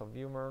go. So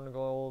view earned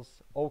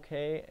goals,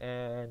 okay,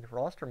 and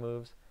roster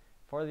moves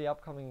for the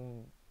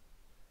upcoming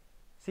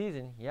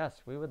season.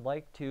 Yes, we would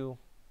like to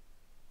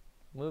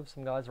move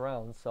some guys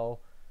around.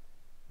 So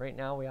right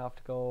now we have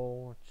to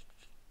go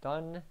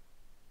done.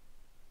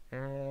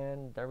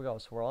 And there we go.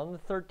 So we're on the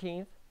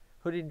 13th.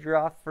 Who did you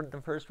draft for the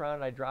 1st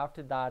round? I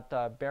drafted that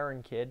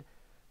Barron kid.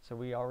 So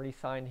we already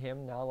signed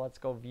him. Now let's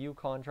go view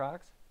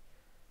contracts.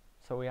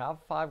 So we have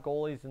 5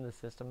 goalies in the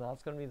system.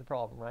 That's going to be the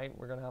problem, right?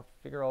 We're going to have to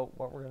figure out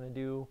what we're going to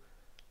do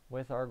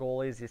with our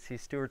goalies. You see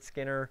Stuart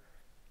Skinner,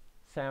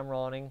 Sam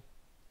Ronning,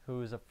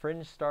 who's a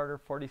fringe starter,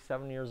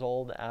 47 years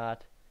old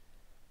at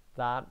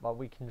that. But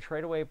we can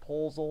trade away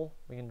Polzel.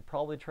 We can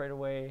probably trade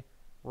away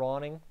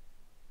Ronning.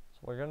 So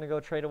we're going to go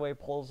trade away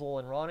Polzel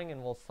and Ronning,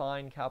 and we'll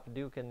sign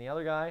Capaduca and the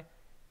other guy.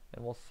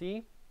 And we'll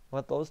see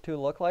what those 2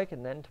 look like.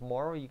 And then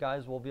tomorrow you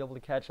guys will be able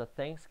to catch a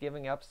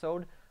Thanksgiving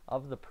episode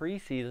of the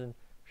preseason,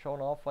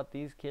 showing off what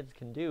these kids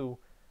can do.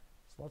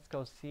 So let's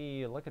go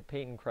see. Look at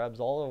Peyton Krebs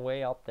all the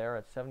way up there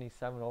at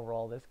 77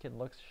 overall. This kid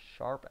looks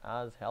sharp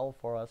as hell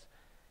for us.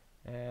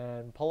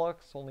 And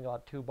Pullak's only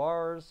got 2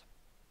 bars.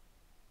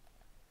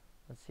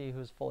 Let's see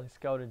who's fully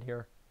scouted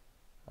here.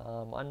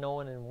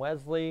 Unknown and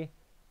Wesley.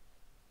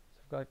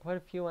 So we've got quite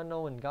a few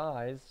unknown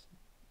guys,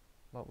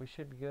 but we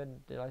should be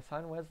good. Did I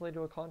sign Wesley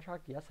to a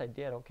contract? Yes, I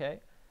did. Okay.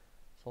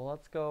 So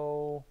let's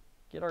go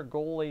get our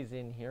goalies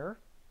in here.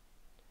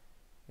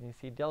 And you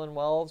see Dylan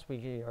Wells,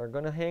 we are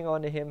going to hang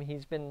on to him.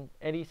 He's been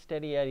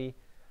steady Eddie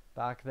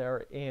back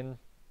there in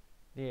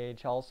the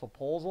AHL. So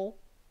Polzel.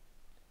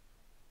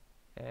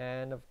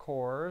 And of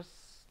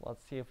course,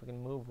 let's see if we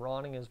can move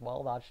Ronning as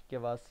well. That should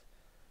give us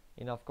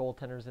enough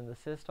goaltenders in the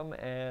system,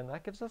 and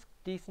that gives us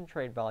decent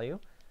trade value.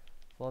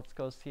 So let's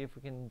go see if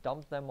we can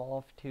dump them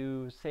off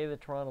to, say, the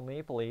Toronto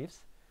Maple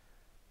Leafs,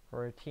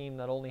 for a team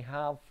that only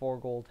have 4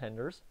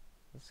 goaltenders.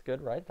 That's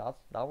good, right?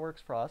 That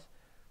works for us.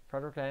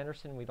 Frederick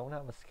Anderson, we don't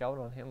have a scout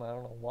on him. I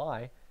don't know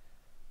why.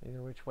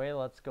 Either which way,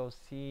 let's go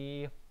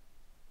see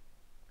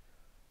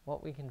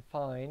what we can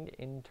find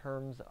in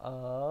terms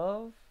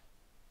of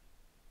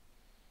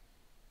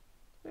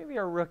maybe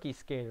a rookie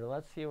skater.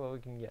 Let's see what we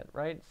can get,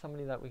 right?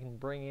 Somebody that we can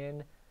bring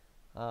in.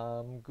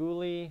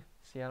 Gooley.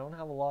 See, I don't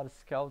have a lot of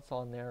scouts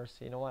on there,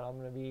 so you know what? I'm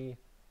going to be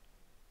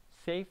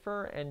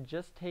safer and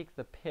just take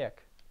the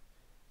pick.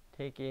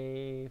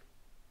 Let's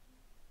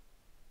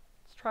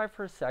try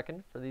for a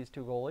 2nd for these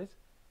 2 goalies.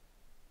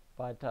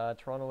 But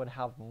Toronto would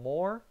have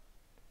more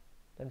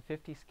than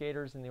 50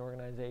 skaters in the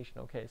organization.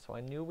 Okay, so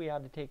I knew we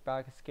had to take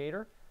back a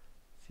skater.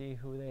 See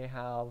who they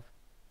have.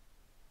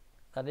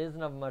 That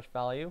isn't of much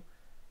value.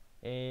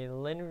 A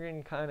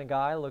Lindgren kind of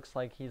guy. Looks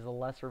like he's a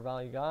lesser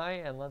value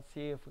guy. And let's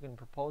see if we can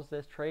propose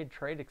this trade.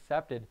 Trade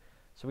accepted.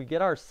 So we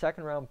get our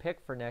 2nd round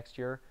pick for next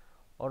year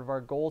out of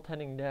our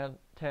goaltending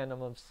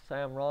tandem of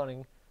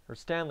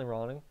Stanley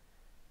Ronning.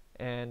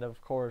 And of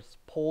course,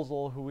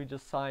 Polzel, who we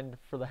just signed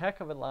for the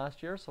heck of it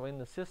last year. So in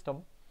the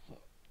system,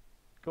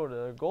 go to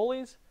the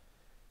goalies.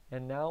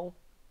 And now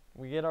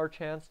we get our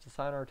chance to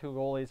sign our 2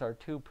 goalies, our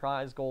 2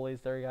 prize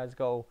goalies. There you guys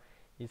go.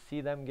 You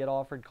see them get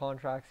offered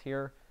contracts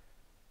here.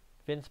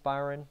 Vince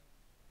Byron,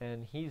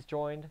 and he's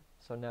joined.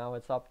 So now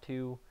it's up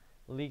to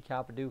Lee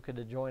Capaduca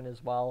to join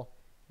as well.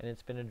 And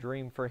it's been a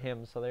dream for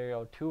him. So there you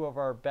go. 2 of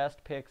our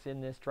best picks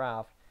in this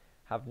draft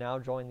have now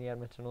joined the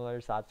Edmonton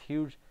Oilers. That's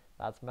huge.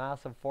 That's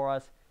massive for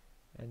us.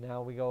 And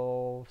now we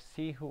go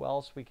see who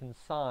else we can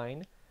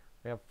sign.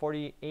 We have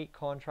 48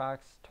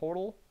 contracts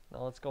total.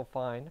 Now let's go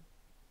find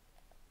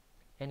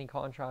any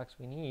contracts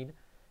we need.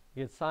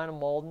 You could sign a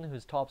Malden,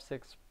 who's top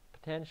 6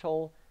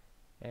 potential.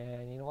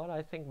 And you know what?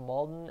 I think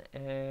Malden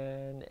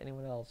and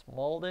anyone else.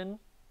 Malden,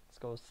 let's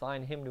go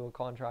sign him to a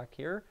contract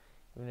here,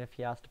 even if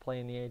he has to play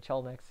in the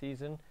AHL next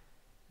season.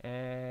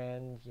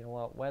 And you know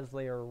what?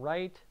 Wesley or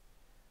Wright,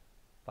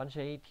 bunch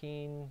of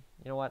 18.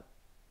 You know what?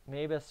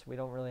 Mavis, we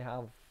don't really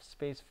have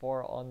space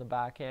for on the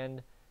back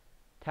end.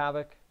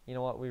 Tabak, you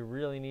know what? We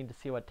really need to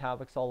see what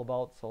Tabak's all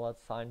about, so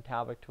let's sign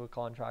Tabak to a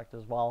contract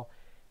as well.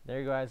 There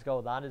you guys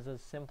go. That is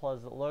as simple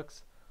as it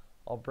looks.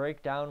 I'll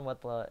break down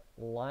what the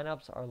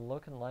lineups are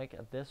looking like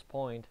at this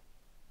point.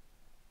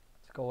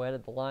 Let's go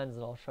edit the lines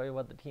and I'll show you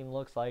what the team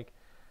looks like.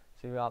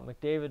 So we got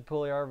McDavid,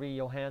 Puljujärvi,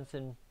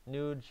 Johansson,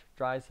 Nuge,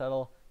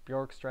 Draisaitl,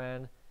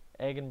 Bjorkstrand,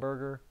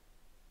 Eggenberger,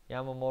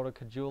 Yamamoto,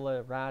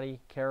 Kajula, Ratty,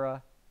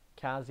 Kara,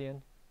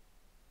 Kazian.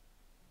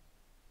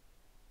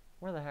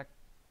 Where the heck?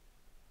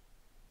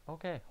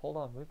 Okay, hold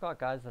on. We've got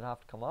guys that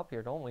have to come up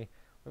here, don't we?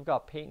 We've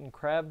got Peyton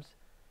Krebs,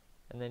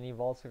 and then you've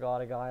also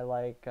got a guy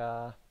like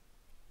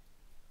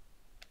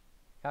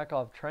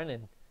Yakov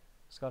Trenin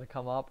who's got to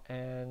come up,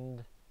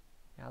 and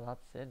yeah,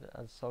 that's it.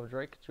 So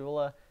Drake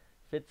Kajula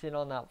fits in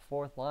on that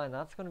 4th line.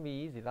 That's going to be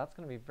easy. That's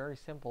going to be very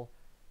simple.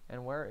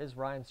 And where is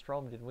Ryan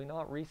Strome? Did we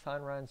not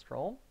re-sign Ryan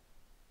Strome?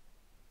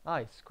 Ah,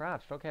 he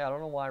scratched. Okay, I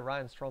don't know why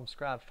Ryan Strome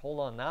scratched. Hold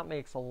on. That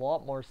makes a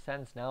lot more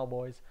sense now,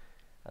 boys.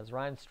 As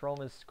Ryan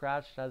Strome is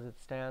scratched as it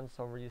stands.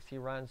 So you see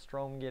Ryan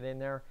Strome get in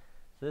there.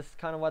 So this is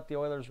kind of what the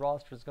Oilers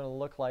roster is going to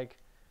look like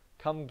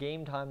come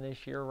game time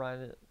this year.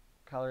 Kyler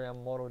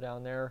Yamamoto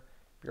down there.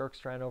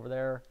 Bjorkstrand over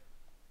there.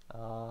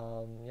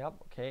 Yep,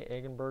 okay,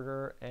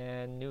 Eggenberger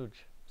and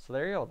Nuge. So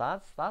there you go.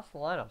 That's the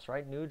lineups,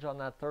 right? Nuge on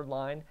that 3rd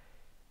line.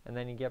 And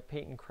then you get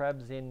Peyton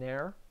Krebs in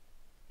there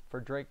for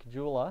Drake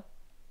Kajula.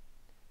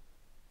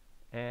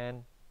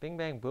 And bing,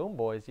 bang, boom,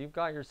 boys. You've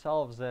got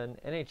yourselves an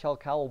NHL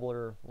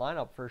caliber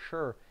lineup for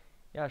sure.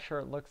 Yeah, sure,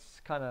 it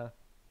looks kind of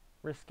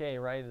risque,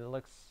 right? It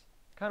looks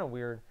kind of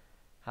weird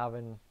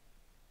having,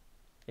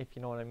 if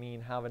you know what I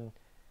mean, having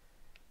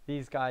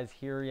these guys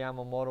here,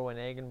 Yamamoto and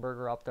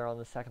Eggenberger, up there on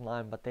the 2nd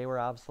line. But they were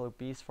absolute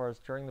beasts for us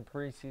during the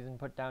preseason.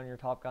 Put down your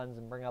top guns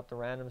and bring up the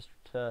randoms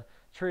to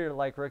treat it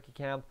like rookie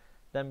camp.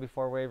 Then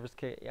before waivers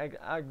kick.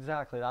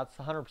 Exactly, that's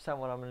 100%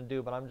 what I'm going to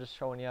do. But I'm just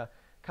showing you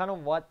kind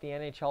of what the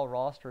NHL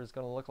roster is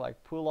going to look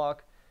like.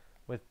 Pulock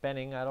with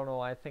Benning. I don't know.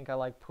 I think I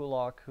like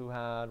Pulock, who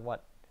had,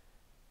 what,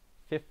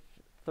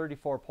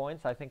 34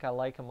 points. I think I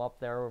like him up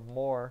there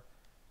more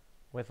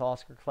with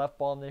Oscar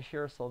Klefbom this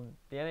year. So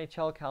the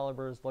NHL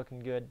caliber is looking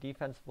good.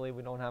 Defensively,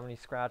 we don't have any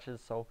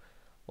scratches, so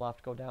we'll have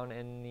to go down.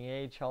 In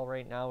the AHL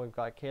right now, we've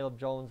got Caleb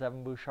Jones,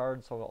 Evan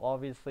Bouchard. So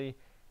obviously,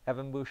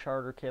 Evan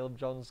Bouchard or Caleb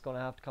Jones is going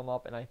to have to come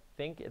up. And I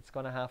think it's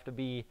going to have to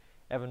be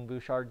Evan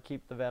Bouchard.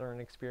 Keep the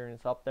veteran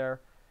experience up there.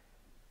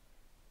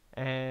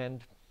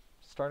 And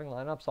starting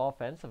lineups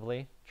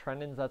offensively,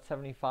 Trenden's at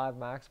 75,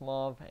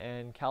 Maximov,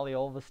 and Kalle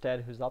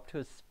Olvested, who's up to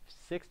his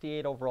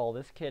 68 overall.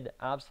 This kid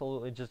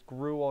absolutely just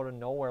grew out of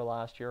nowhere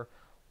last year.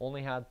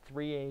 Only had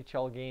 3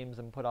 AHL games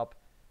and put up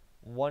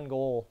 1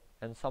 goal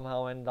and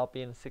somehow ended up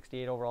being a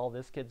 68 overall.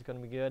 This kid's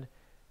going to be good.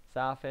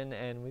 Safin,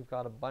 and we've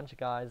got a bunch of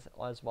guys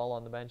as well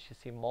on the bench. You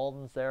see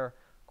Malden's there,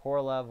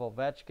 Korolev,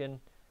 Ovechkin.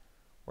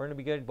 We're going to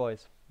be good,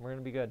 boys. We're going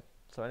to be good.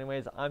 So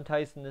anyways, I'm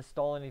Tyson, this is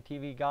Dolynny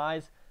TV,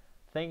 guys.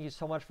 Thank you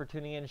so much for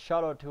tuning in.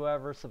 Shout out to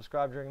whoever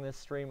subscribed during this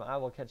stream. I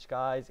will catch you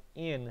guys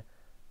in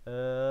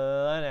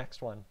the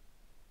next one.